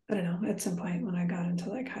I don't know, at some point when I got into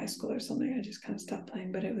like high school or something, I just kind of stopped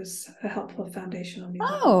playing, but it was a helpful foundational music.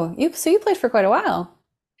 Oh, you played for quite a while.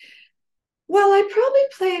 Well, I probably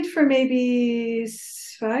played for maybe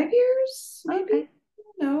 5 years, maybe. Okay.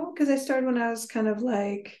 No, because I started when I was kind of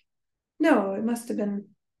like, no, it must have been,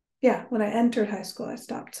 yeah, when I entered high school, I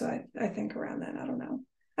stopped. So I think around then, I don't know.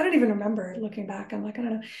 I don't even remember looking back. I'm like, I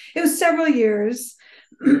don't know. It was several years.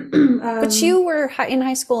 But you were in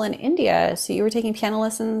high school in India, so you were taking piano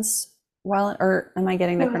lessons while, or am I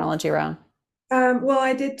getting the No, chronology wrong? well,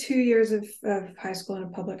 I did 2 years of high school in a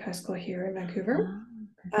public high school here in Vancouver.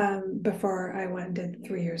 Oh, Before I went and did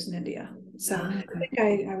 3 years in India. So I okay.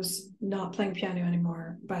 think I was not playing piano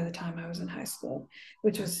anymore by the time I was in high school,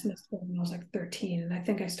 which was when I was like 13. And I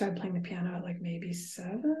think I started playing the piano at like maybe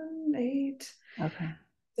 7, 8. Okay.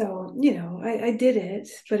 So, I did it,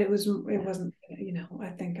 but it wasn't, I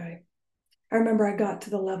think I remember I got to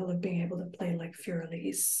the level of being able to play like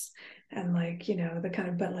Fur-Elise and like, the kind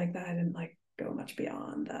of, but like that, I didn't like go much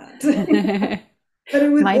beyond that. But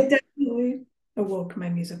My it definitely awoke my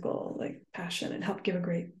musical like passion and helped give a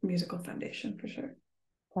great musical foundation for sure.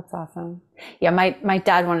 That's awesome. Yeah, my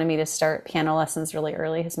dad wanted me to start piano lessons really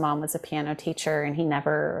early. His mom was a piano teacher and he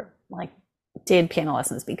never like did piano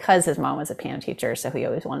lessons because his mom was a piano teacher, so he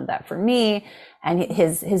always wanted that for me. And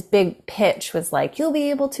his big pitch was like, "You'll be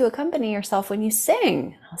able to accompany yourself when you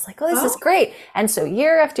sing." I was like, "Oh, this is Oh, great." And so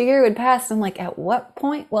year after year would pass. And I'm like, "At what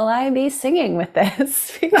point will I be singing with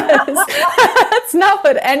this?" Because that's not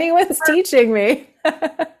what anyone's teaching me.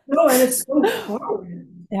 no, and it's so hard.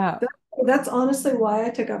 Yeah. That, that's honestly why I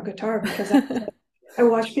took up guitar because I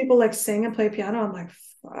watch people like sing and play piano. I'm like,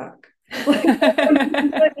 fuck.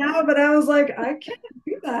 Like now, but I was like, I can't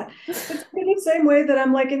do that. It's in the same way that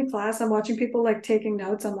I'm like in class, I'm watching people like taking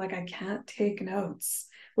notes. I'm like, I can't take notes.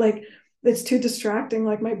 Like it's too distracting.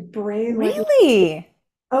 Like my brain, like, Really?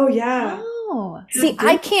 oh yeah. Oh, see, Yeah,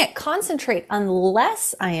 I can't concentrate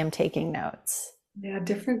unless I am taking notes. yeah,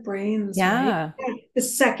 different brains, right? Yeah. Yeah. The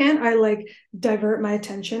second I like divert my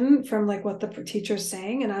attention from like what the teacher's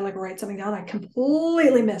saying and I like write something down, I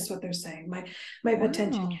completely miss what they're saying. My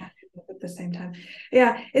attention Wow. can't do it at the same time.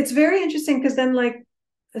 Yeah, it's very interesting because then like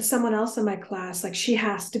someone else in my class, like she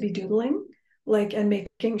has to be doodling, like and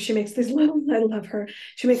she makes these little, I love her.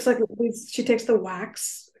 She makes like she takes the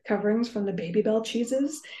wax coverings from the Baby Bell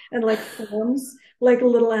cheeses and like forms like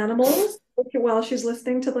little animals while she's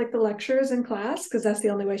listening to like the lectures in class because that's the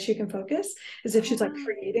only way she can focus is if Oh, she's like wow.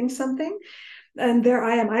 creating something. And there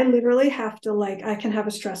I am, I literally have to like, I can have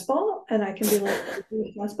a stress ball and I can be like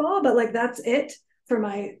a stress ball, but like that's it for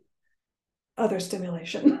my other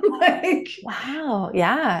stimulation. Like Wow.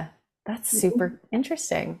 Yeah. That's super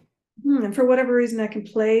interesting. and for whatever reason I can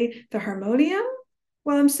play the harmonium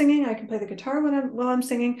while I'm singing, I can play the guitar while I'm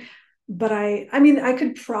singing, but I mean I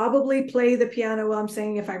could probably play the piano while I'm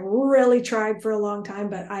singing if I really tried for a long time,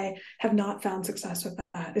 but I have not found success with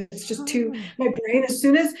that. It's just too, Oh. my brain, as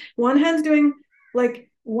soon as one hand's doing like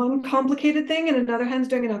one complicated thing and another hand's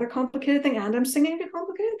doing another complicated thing and I'm singing a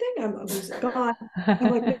complicated thing, I'm losing God. I'm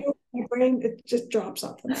like, no, my brain, it just drops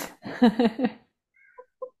off the map.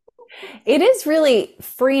 It is really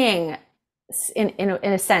freeing in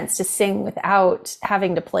a sense to sing without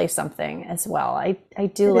having to play something as well. I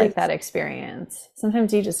do It like that is. experience.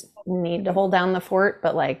 Sometimes you just need to hold down the fort,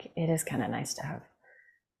 but like it is kind of nice to have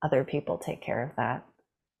other people take care of that.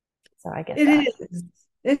 So I get It that. is.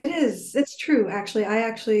 It is. It's true. Actually, I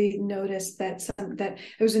actually noticed that it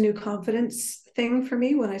was a new confidence thing for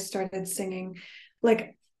me when I started singing.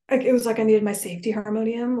 Like it was like I needed my safety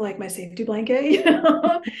harmonium, like my safety blanket, you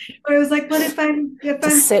know. Where I was like, but if To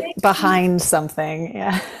I'm sit singing, behind something.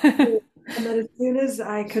 Yeah. and then as soon as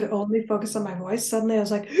I could only focus on my voice, suddenly I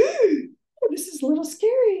was like, oh, this is a little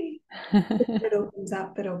scary. It opens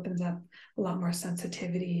up. It opens up a lot more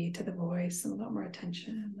sensitivity to the voice and a lot more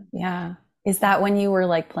attention. Yeah. Is that when you were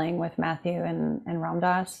like playing with Matthew and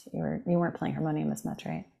Ramdas? You weren't playing harmonium as much,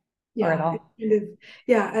 right? Or at Yeah, all?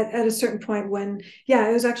 yeah, at a certain point when, yeah,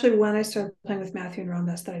 it was actually when I started playing with Matthew and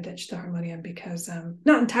Ramdas that I ditched the harmonium because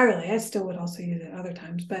not entirely, I still would also use it other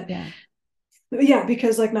times, but Yeah. Yeah,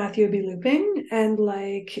 because like Matthew would be looping and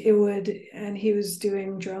like it would, and he was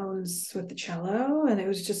doing drones with the cello, and it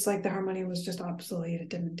was just like the harmony was just obsolete. It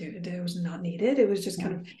didn't do it, it was not needed. It was just Yeah.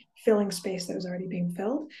 kind of filling space that was already being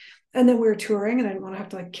filled. And then we were touring, and I didn't want to have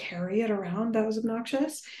to like carry it around. That was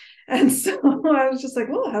obnoxious. And so I was just like,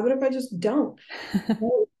 well, how about if I just don't?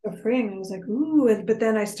 Oh, so freeing. I was like, ooh, but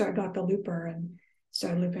then I started got the looper and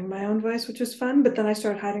started looping my own voice, which was fun. But then I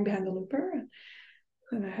started hiding behind the looper,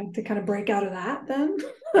 and I had to kind of break out of that then.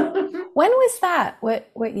 When was that?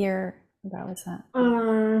 What year that was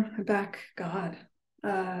that? Back, God,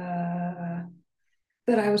 uh,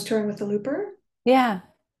 that I was touring with the looper. Yeah.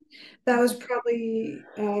 That was probably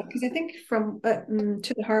because I think from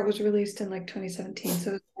To the Heart was released in like 2017, so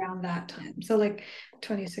it was around that time. So like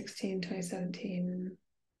 2016, 2017.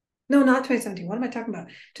 No, not 2017. What am I talking about?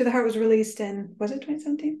 To the Heart was released in, was it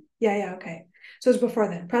 2017? Yeah, yeah, okay. So it was before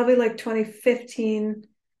then, probably like 2015,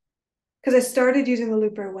 because I started using the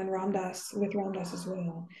looper when Ram Dass as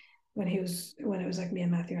well, when it was like me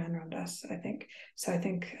and Matthew and Ram Dass, I think. So I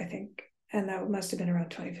think, and that must have been around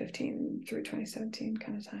 2015 through 2017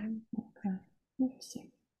 kind of time. Okay. Interesting.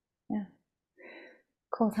 Yeah.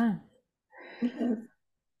 Cool time.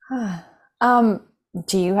 Yeah. um,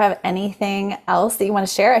 do you have anything else that you want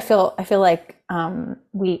to share? I feel like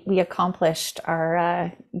we accomplished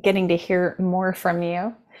our getting to hear more from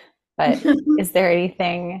you. But is there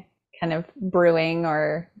anything kind of brewing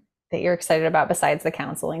or that you're excited about besides the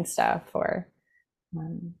counseling stuff or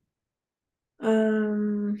um,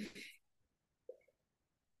 um,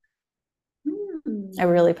 I hmm.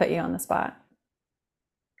 really put you on the spot.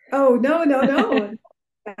 Oh, no, no, no.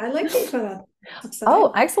 I like being put on. It's Oh,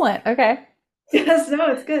 exciting. excellent. Okay. Yes,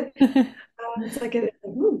 no, it's good. It's like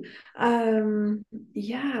ooh.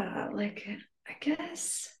 Yeah, like I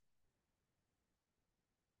guess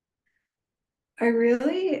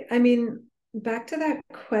I mean, back to that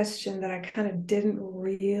question that I kind of didn't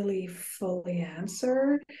really fully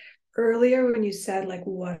answer earlier when you said, like,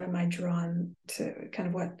 what am I drawn to, kind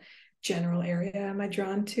of what general area am I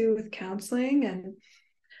drawn to with counseling?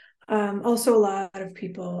 And also, a lot of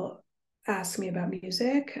people ask me about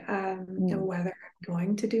music and Mm. whether I'm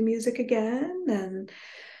going to do music again. And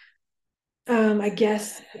I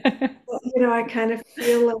guess I kind of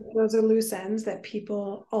feel like those are loose ends that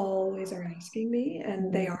people always are asking me,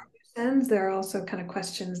 and they Mm. are loose ends. There are also kind of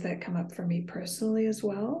questions that come up for me personally as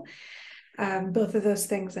well. Both of those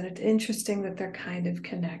things, and it's interesting that they're kind of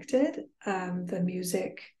connected. The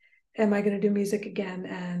music, am I going to do music again,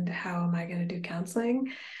 and how am I going to do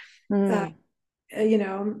counseling? Uh, Mm. you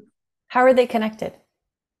know, How are they connected?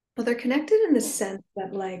 well, they're connected in the sense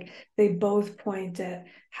that like they both point at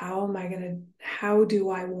how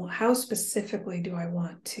specifically do I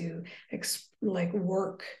want to like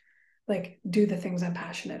work, like do the things I'm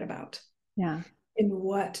passionate about? Yeah. In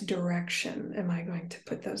what direction am I going to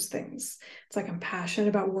put those things? It's like I'm passionate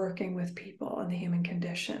about working with people and the human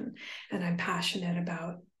condition, and I'm passionate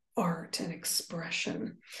about art and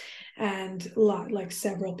expression. And like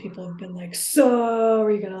several people have been like, so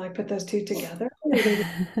are you gonna like put those two together? Are you gonna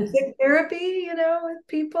do music therapy, with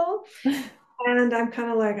people? And I'm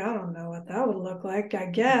kind of like, I don't know what that would look like. I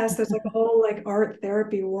guess there's like a whole like art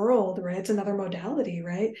therapy world, right? It's another modality,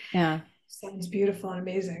 right? Yeah. Sounds beautiful and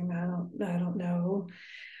amazing. I don't know.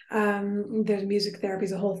 There's music therapy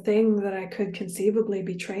is a whole thing that I could conceivably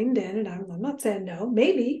be trained in, and I'm not saying no.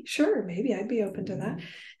 Maybe, sure, maybe I'd be open to that.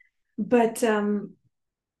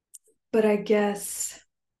 But I guess,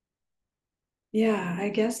 yeah, I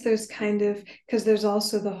guess there's kind of, because there's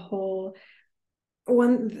also the whole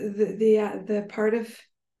one, the part of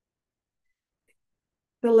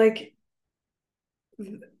the like,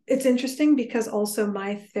 it's interesting because also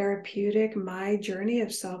my journey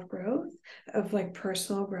of self-growth, of like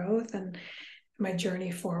personal growth, and my journey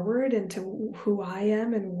forward into who I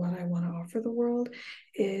am and what I want to offer the world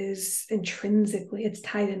is intrinsically, it's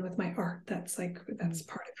tied in with my art. That's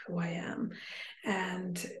part of who I am.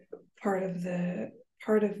 And part of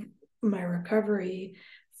my recovery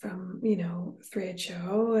from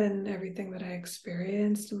 3HO and everything that I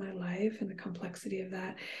experienced in my life and the complexity of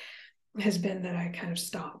that has been that I kind of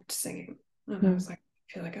stopped singing. And I Mm. was like,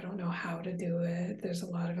 I feel like I don't know how to do it. There's a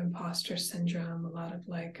lot of imposter syndrome, a lot of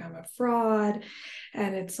like, I'm a fraud.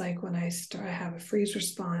 And it's like when I have a freeze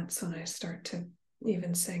response when I start to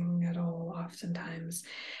even sing at all, oftentimes.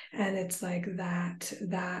 And it's like that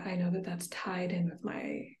I know that that's tied in with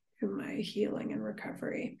my healing and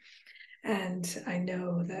recovery. And I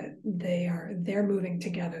know that they're moving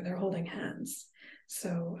together, they're holding hands.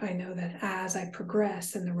 So I know that as I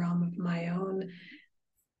progress in the realm of my own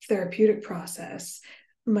therapeutic process,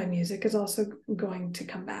 my music is also going to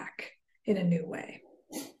come back. in a new way.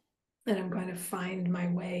 And I'm going to find my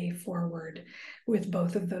way forward with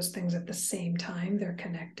both of those things at the same time. They're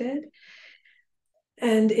connected.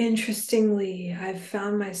 And interestingly, I've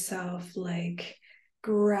found myself like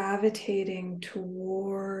gravitating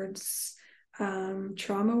towards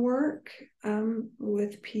trauma work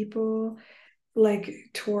with people, like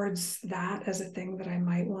towards that as a thing that I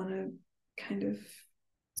might want to kind of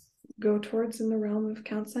go towards in the realm of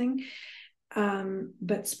counseling.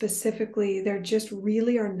 But specifically, there just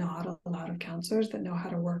really are not a lot of counselors that know how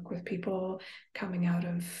to work with people coming out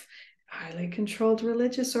of highly controlled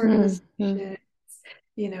religious organizations,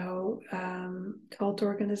 cult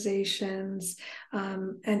organizations.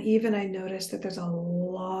 And even I noticed that there's a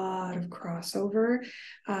lot of crossover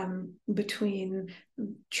between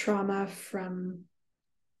trauma from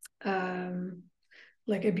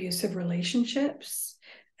like abusive relationships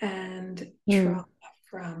and trauma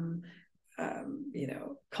from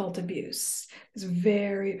cult abuse. Is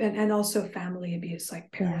very, and also family abuse,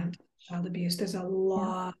 like parent child abuse. There's a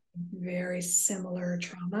lot of very similar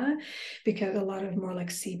trauma, because a lot of more like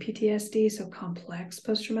CPTSD, so complex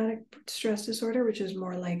post-traumatic stress disorder, which is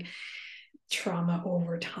more like trauma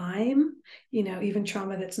over time, even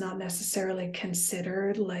trauma that's not necessarily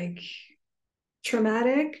considered like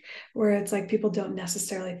traumatic, where it's like people don't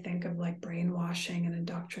necessarily think of like brainwashing and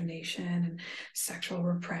indoctrination and sexual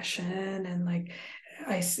repression and like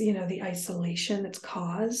the isolation that's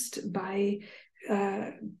caused by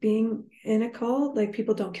being in a cult. Like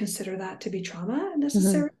people don't consider that to be trauma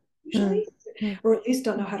necessarily, usually, or at least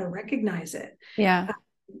don't know how to recognize it.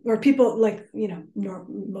 Or people like,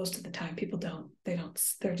 most of the time people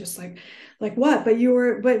they're just like what, but you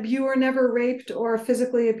were never raped or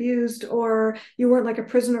physically abused, or you weren't like a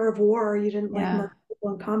prisoner of war, or you didn't like murder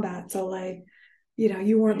people in combat, so like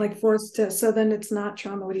you weren't like forced to, so then it's not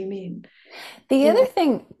trauma. What do you mean? The other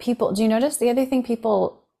thing people, do you notice the other thing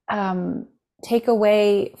people take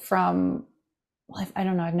away from, well, I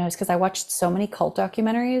don't know, I've noticed because I watched so many cult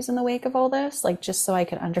documentaries in the wake of all this, like just so I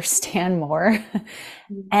could understand more.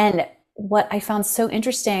 And what I found so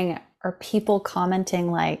interesting are people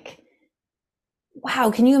commenting like,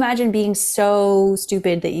 wow, can you imagine being so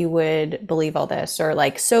stupid that you would believe all this, or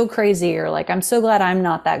like so crazy, or like, I'm so glad I'm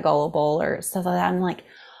not that gullible, or stuff like that. I'm like,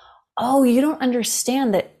 oh, you don't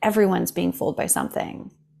understand that everyone's being fooled by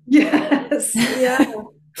something. Yes.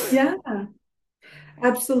 Yeah.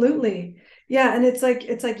 Absolutely. Yeah. And it's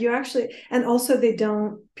like you actually, and also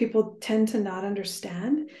people tend to not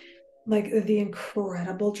understand like the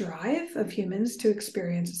incredible drive of humans to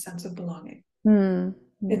experience a sense of belonging.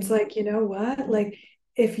 It's like, you know what? Like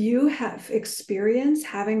if you have experience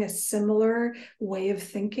having a similar way of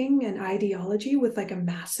thinking and ideology with like a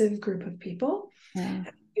massive group of people,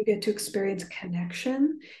 you get to experience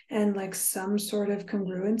connection and like some sort of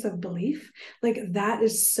congruence of belief, like that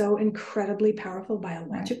is so incredibly powerful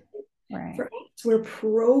biologically. For us, we're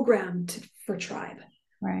programmed for tribe.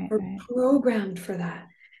 We're programmed for that.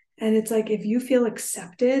 And it's like if you feel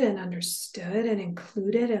accepted and understood and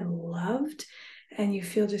included and loved, and you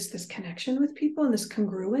feel just this connection with people and this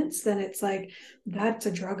congruence, then it's like that's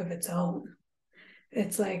a drug of its own.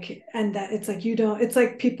 It's like, and that it's like it's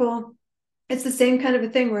like people, it's the same kind of a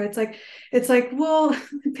thing where it's like, well,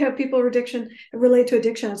 people relate to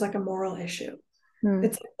addiction as like a moral issue.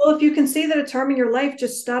 It's like, well, if you can see that it's harming your life,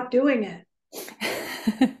 just stop doing it.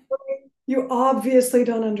 You obviously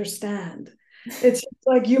don't understand. It's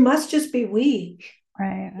like you must just be weak.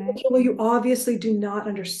 Well, you obviously do not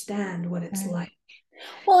understand what it's like.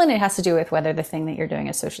 Well, and it has to do with whether the thing that you're doing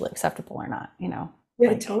is socially acceptable or not, Yeah,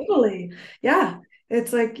 like, totally. Yeah.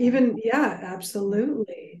 It's like even, yeah,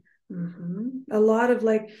 absolutely. A lot of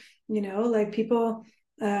like, like people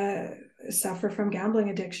suffer from gambling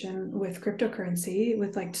addiction with cryptocurrency,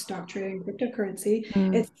 with like stock trading cryptocurrency.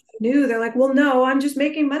 It's new. They're like, well, no, I'm just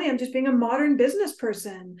making money. I'm just being a modern business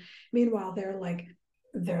person. Meanwhile, they're like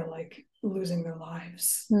losing their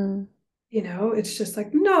lives. It's just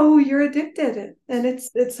like, no, you're addicted and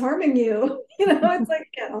it's harming you. It's like, I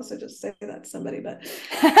can't also just say that to somebody, but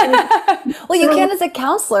well, you can as a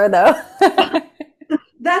counselor though.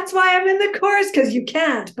 That's why I'm in the course, because you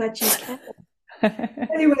can't, but you can.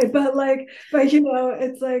 Anyway, but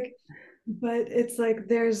it's like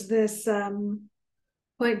there's this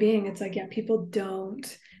point being, it's like, yeah, people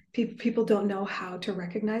don't know how to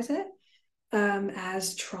recognize it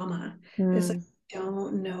as trauma. It's like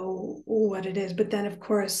don't know what it is. But then of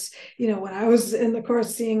course, when I was in the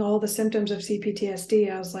course seeing all the symptoms of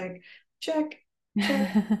CPTSD, I was like, check,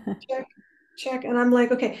 check, check. And I'm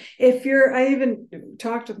like, okay, I even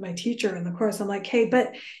talked with my teacher in the course. I'm like, hey,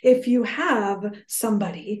 but if you have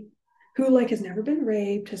somebody who like has never been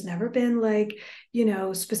raped, has never been like,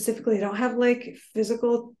 specifically, they don't have like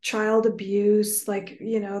physical child abuse, like,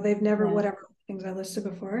 they've never, whatever things I listed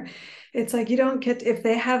before. It's like, you don't get, if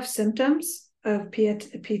they have symptoms of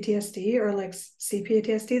PTSD or like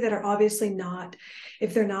CPTSD that are obviously not,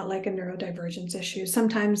 if they're not like a neurodivergence issue,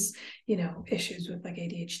 sometimes, issues with like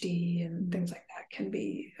ADHD and things like that can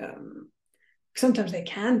be, sometimes they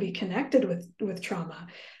can be connected with trauma,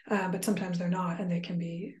 but sometimes they're not, and they can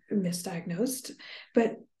be misdiagnosed.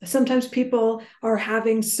 But sometimes people are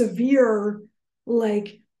having severe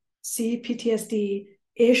like CPTSD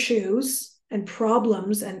issues and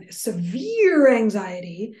problems and severe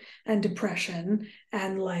anxiety and depression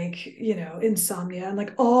and like, insomnia, and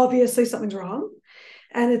like obviously something's wrong.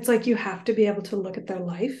 And it's like you have to be able to look at their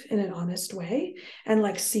life in an honest way and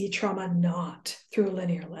like see trauma not through a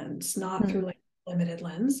linear lens, not through like limited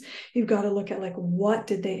lens. You've got to look at like, what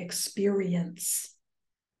did they experience?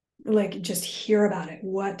 Like just hear about it.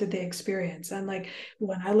 What did they experience? And like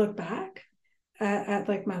when I look back at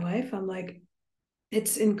like my life, I'm like,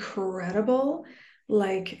 it's incredible,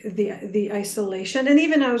 like the isolation. And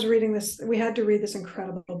even I was reading this, we had to read this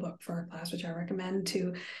incredible book for our class, which I recommend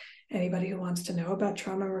to anybody who wants to know about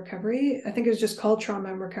trauma and recovery. I think it was just called Trauma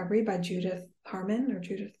and Recovery by Judith Herman.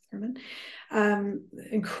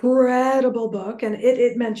 Incredible book. And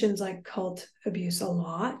it mentions like cult abuse a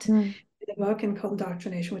lot in the book, and cult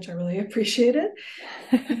indoctrination, which I really appreciated.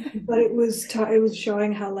 But it was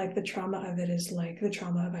showing how like the trauma of it is like the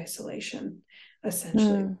trauma of isolation,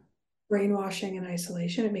 essentially. Brainwashing and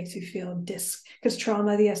isolation. It makes you feel because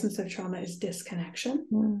trauma, the essence of trauma is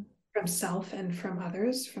disconnection from self and from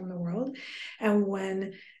others, from the world. And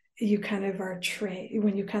when you kind of are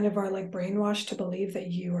when you kind of are like brainwashed to believe that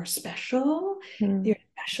you are special, you're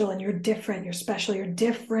special and you're different, you're special, you're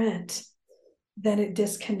different, then it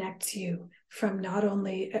disconnects you from not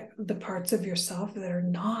only the parts of yourself that are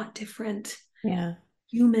not different,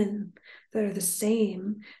 human, that are the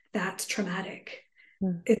same. That's traumatic.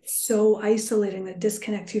 It's so isolating, that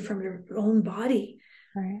disconnects you from your own body.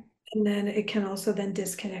 Right. And then it can also then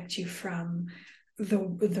disconnect you from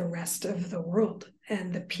the rest of the world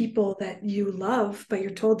and the people that you love, but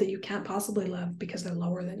you're told that you can't possibly love because they're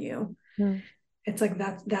lower than you. It's like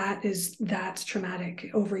that's traumatic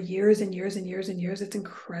over years and years and years and years. It's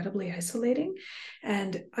incredibly isolating,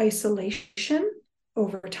 and isolation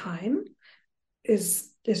over time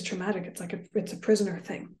is traumatic. It's like it's a prisoner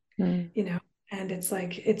thing, and it's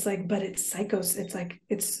like, but it's psychos. It's like,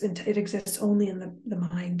 it exists only in the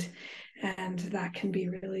mind. And that can be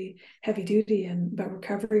really heavy duty. But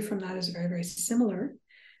recovery from that is very, very similar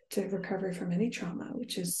to recovery from any trauma,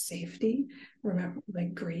 which is safety, remember,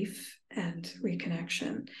 like grief and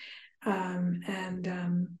reconnection.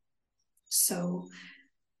 So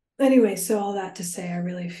anyway, so all that to say, I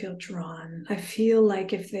really feel drawn. I feel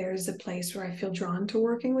like if there's a place where I feel drawn to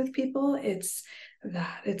working with people, it's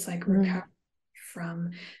like recovery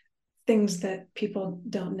from things that people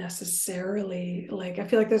don't necessarily like. I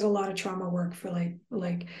feel like there's a lot of trauma work for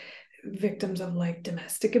like victims of like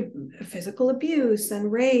domestic physical abuse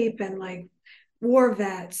and rape and like war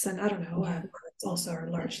vets, and I don't know, it's also are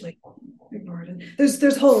largely ignored. And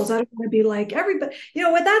there's holes. I don't want to be like everybody,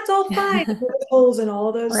 what, that's all fine. There's holes in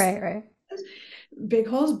all those right big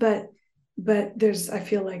holes, but there's, I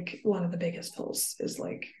feel like one of the biggest holes is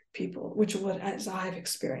like people, which what as I've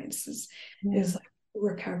experienced is like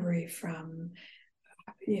recovery from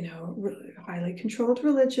highly controlled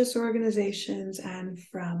religious organizations and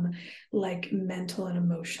from like mental and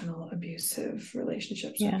emotional abusive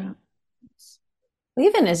relationships. Well,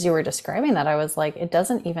 even as you were describing that, I was like, it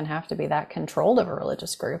doesn't even have to be that controlled of a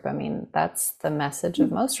religious group. I mean, that's the message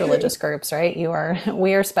of most religious groups, right?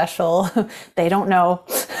 We are special. They don't know,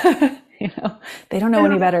 they don't know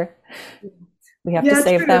any better. We have to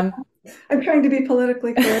save them. I'm trying to be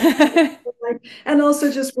politically correct. And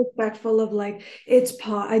also just respectful of like,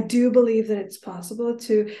 I do believe that it's possible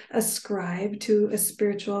to ascribe to a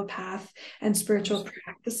spiritual path and spiritual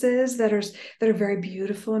practices that are very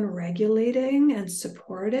beautiful and regulating and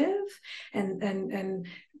supportive and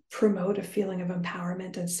promote a feeling of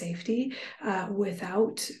empowerment and safety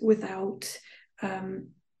without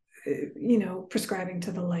prescribing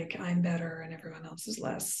to the like, I'm better and everyone else is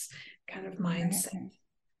less kind of mindset.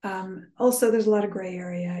 Also, there's a lot of gray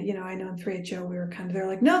area. I know in 3HO they're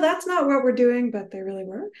like, no, that's not what we're doing, but they really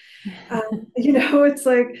were. It's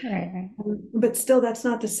like, but still, that's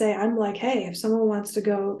not to say I'm like, hey, if someone wants to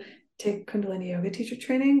go take Kundalini yoga teacher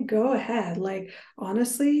training, go ahead. Like,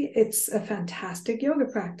 honestly, it's a fantastic yoga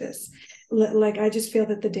practice. Like, I just feel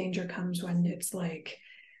that the danger comes when it's like,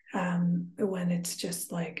 when it's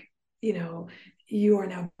just like, you are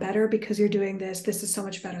now better because you're doing this. This is so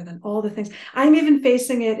much better than all the things. I'm even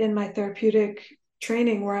facing it in my therapeutic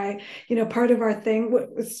training where part of our thing,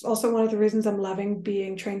 it's also one of the reasons I'm loving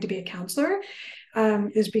being trained to be a counselor,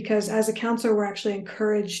 is because as a counselor, we're actually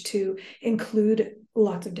encouraged to include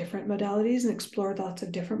lots of different modalities and explore lots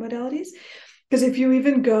of different modalities. Because if you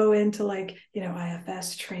even go into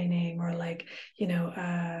IFS training or a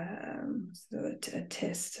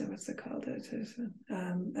TIST, what's it called?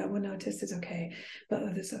 Well, no, TIST is okay,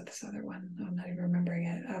 but this other one, I'm not even remembering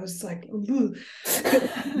it. I was like, ooh.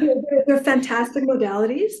 They're fantastic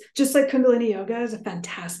modalities, just like Kundalini yoga is a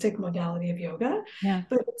fantastic modality of yoga. Yeah.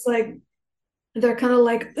 But it's like, they're kind of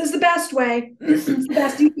like, this is the best way. It's the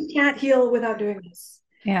best. You can't heal without doing this.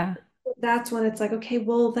 Yeah. That's when it's like, okay,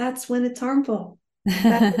 well, that's when it's harmful.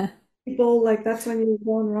 That's people that's when you're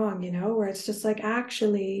going wrong, where it's just like,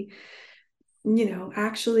 actually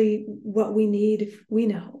what we need, we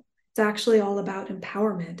know. It's actually all about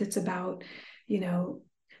empowerment. It's about,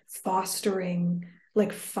 fostering,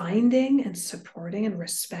 finding and supporting and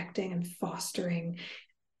respecting and fostering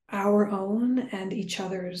our own and each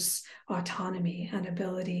other's autonomy and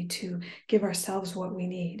ability to give ourselves what we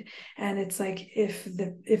need. And it's like, if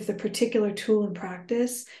the particular tool and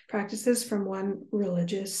practices from one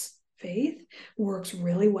religious faith works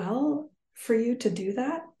really well for you to do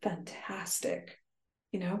that, fantastic.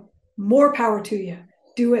 More power to you.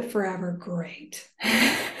 Do it forever. Great.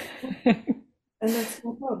 And that's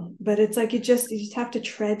no problem. But it's like, you just have to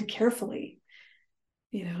tread carefully.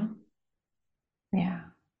 Yeah.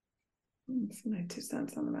 That's my 2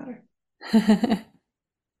 cents on the matter.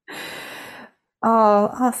 Oh,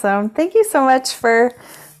 awesome. Thank you so much for,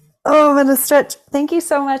 I'm going to stretch. Thank you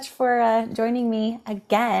so much for joining me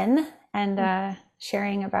again and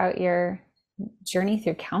sharing about your journey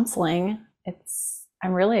through counseling.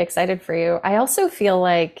 I'm really excited for you. I also feel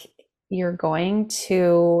like you're going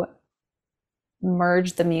to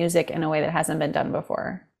merge the music in a way that hasn't been done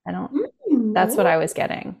before. That's what I was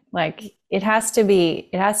getting. Like, it has to be,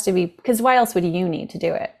 because why else would you need to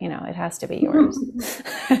do it? It has to be yours.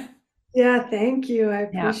 Yeah, thank you. I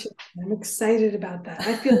appreciate it. I'm excited about that.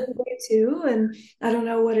 I feel that way too. And I don't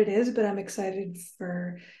know what it is, but I'm excited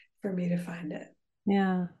for me to find it.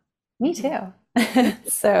 Yeah, me too.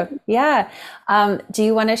 So, yeah. Do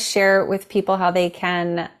you want to share with people how they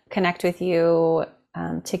can connect with you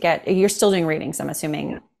you're still doing readings, I'm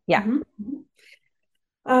assuming. Yeah.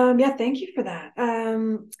 Yeah, thank you for that.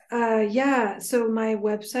 So my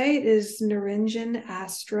website is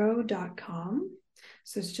nirinjanastro.com.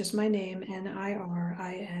 So it's just my name,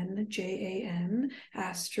 Nirinjan,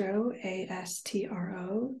 astro.com.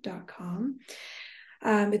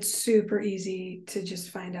 It's super easy to just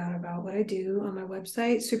find out about what I do on my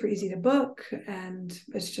website, super easy to book, and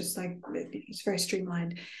it's just it's very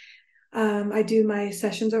streamlined. I do my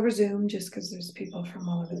sessions over Zoom just because there's people from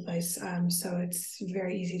all over the place. So it's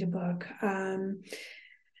very easy to book.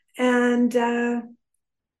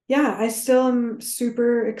 I still am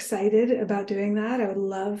super excited about doing that. I would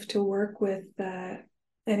love to work with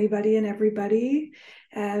anybody and everybody.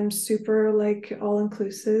 I'm super all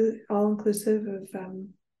inclusive of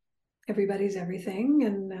everybody's everything.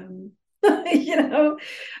 And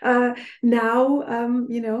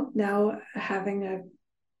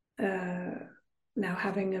now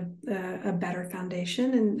having a better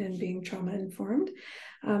foundation and being trauma informed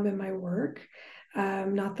in my work.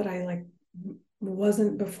 Not that I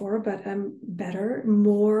wasn't before, but I'm better,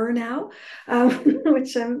 more now,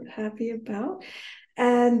 which I'm happy about.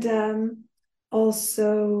 And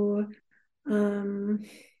also,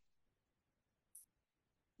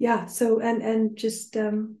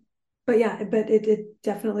 but it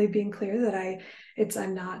definitely being clear that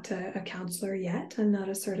I'm not a counselor yet. I'm not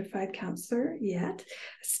a certified counselor yet.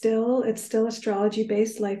 It's still astrology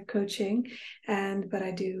based life coaching, but I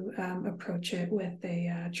do approach it with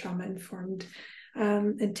a trauma informed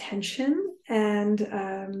intention, and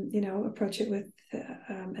approach it with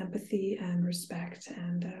empathy and respect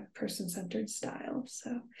and person centered style. So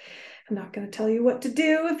I'm not going to tell you what to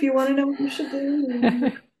do. If you want to know what you should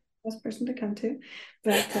do, best person to come to,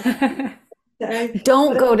 but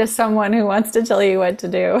don't go to someone who wants to tell you what to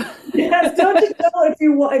do. Yes, don't you tell if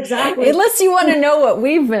you want, exactly, unless you want to know what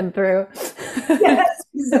we've been through. Yes,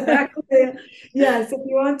 exactly. Yes, if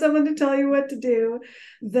you want someone to tell you what to do,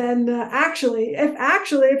 then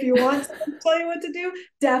if you want someone to tell you what to do,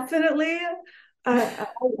 definitely I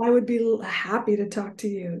would be happy to talk to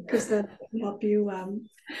you, because that can help you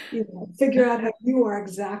figure out how you are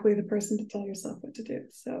exactly the person to tell yourself what to do.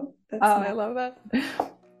 So that's I love that.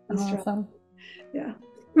 Awesome. Yeah.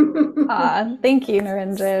 Thank you,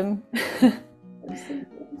 Nirinjan.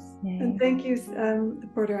 Yay. And thank you,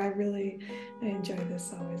 Porter. I enjoy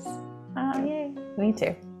this always. Oh, yay. Me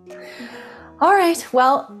too. All right.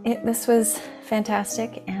 Well, this was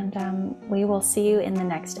fantastic. And we will see you in the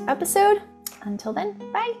next episode. Until then,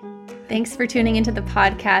 bye. Thanks for tuning into the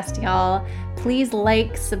podcast, y'all. Please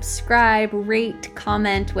like, subscribe, rate,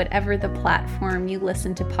 comment, whatever the platform you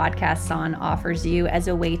listen to podcasts on offers you as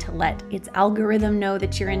a way to let its algorithm know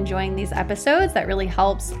that you're enjoying these episodes. That really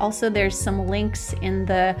helps. Also, there's some links in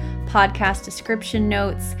the podcast description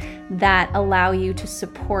notes that allow you to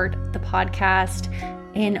support the podcast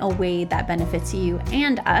in a way that benefits you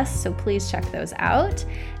and us. So please check those out.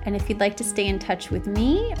 And if you'd like to stay in touch with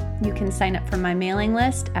me, you can sign up for my mailing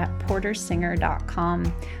list at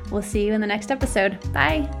portersinger.com. We'll see you in the next episode.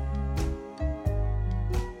 Bye.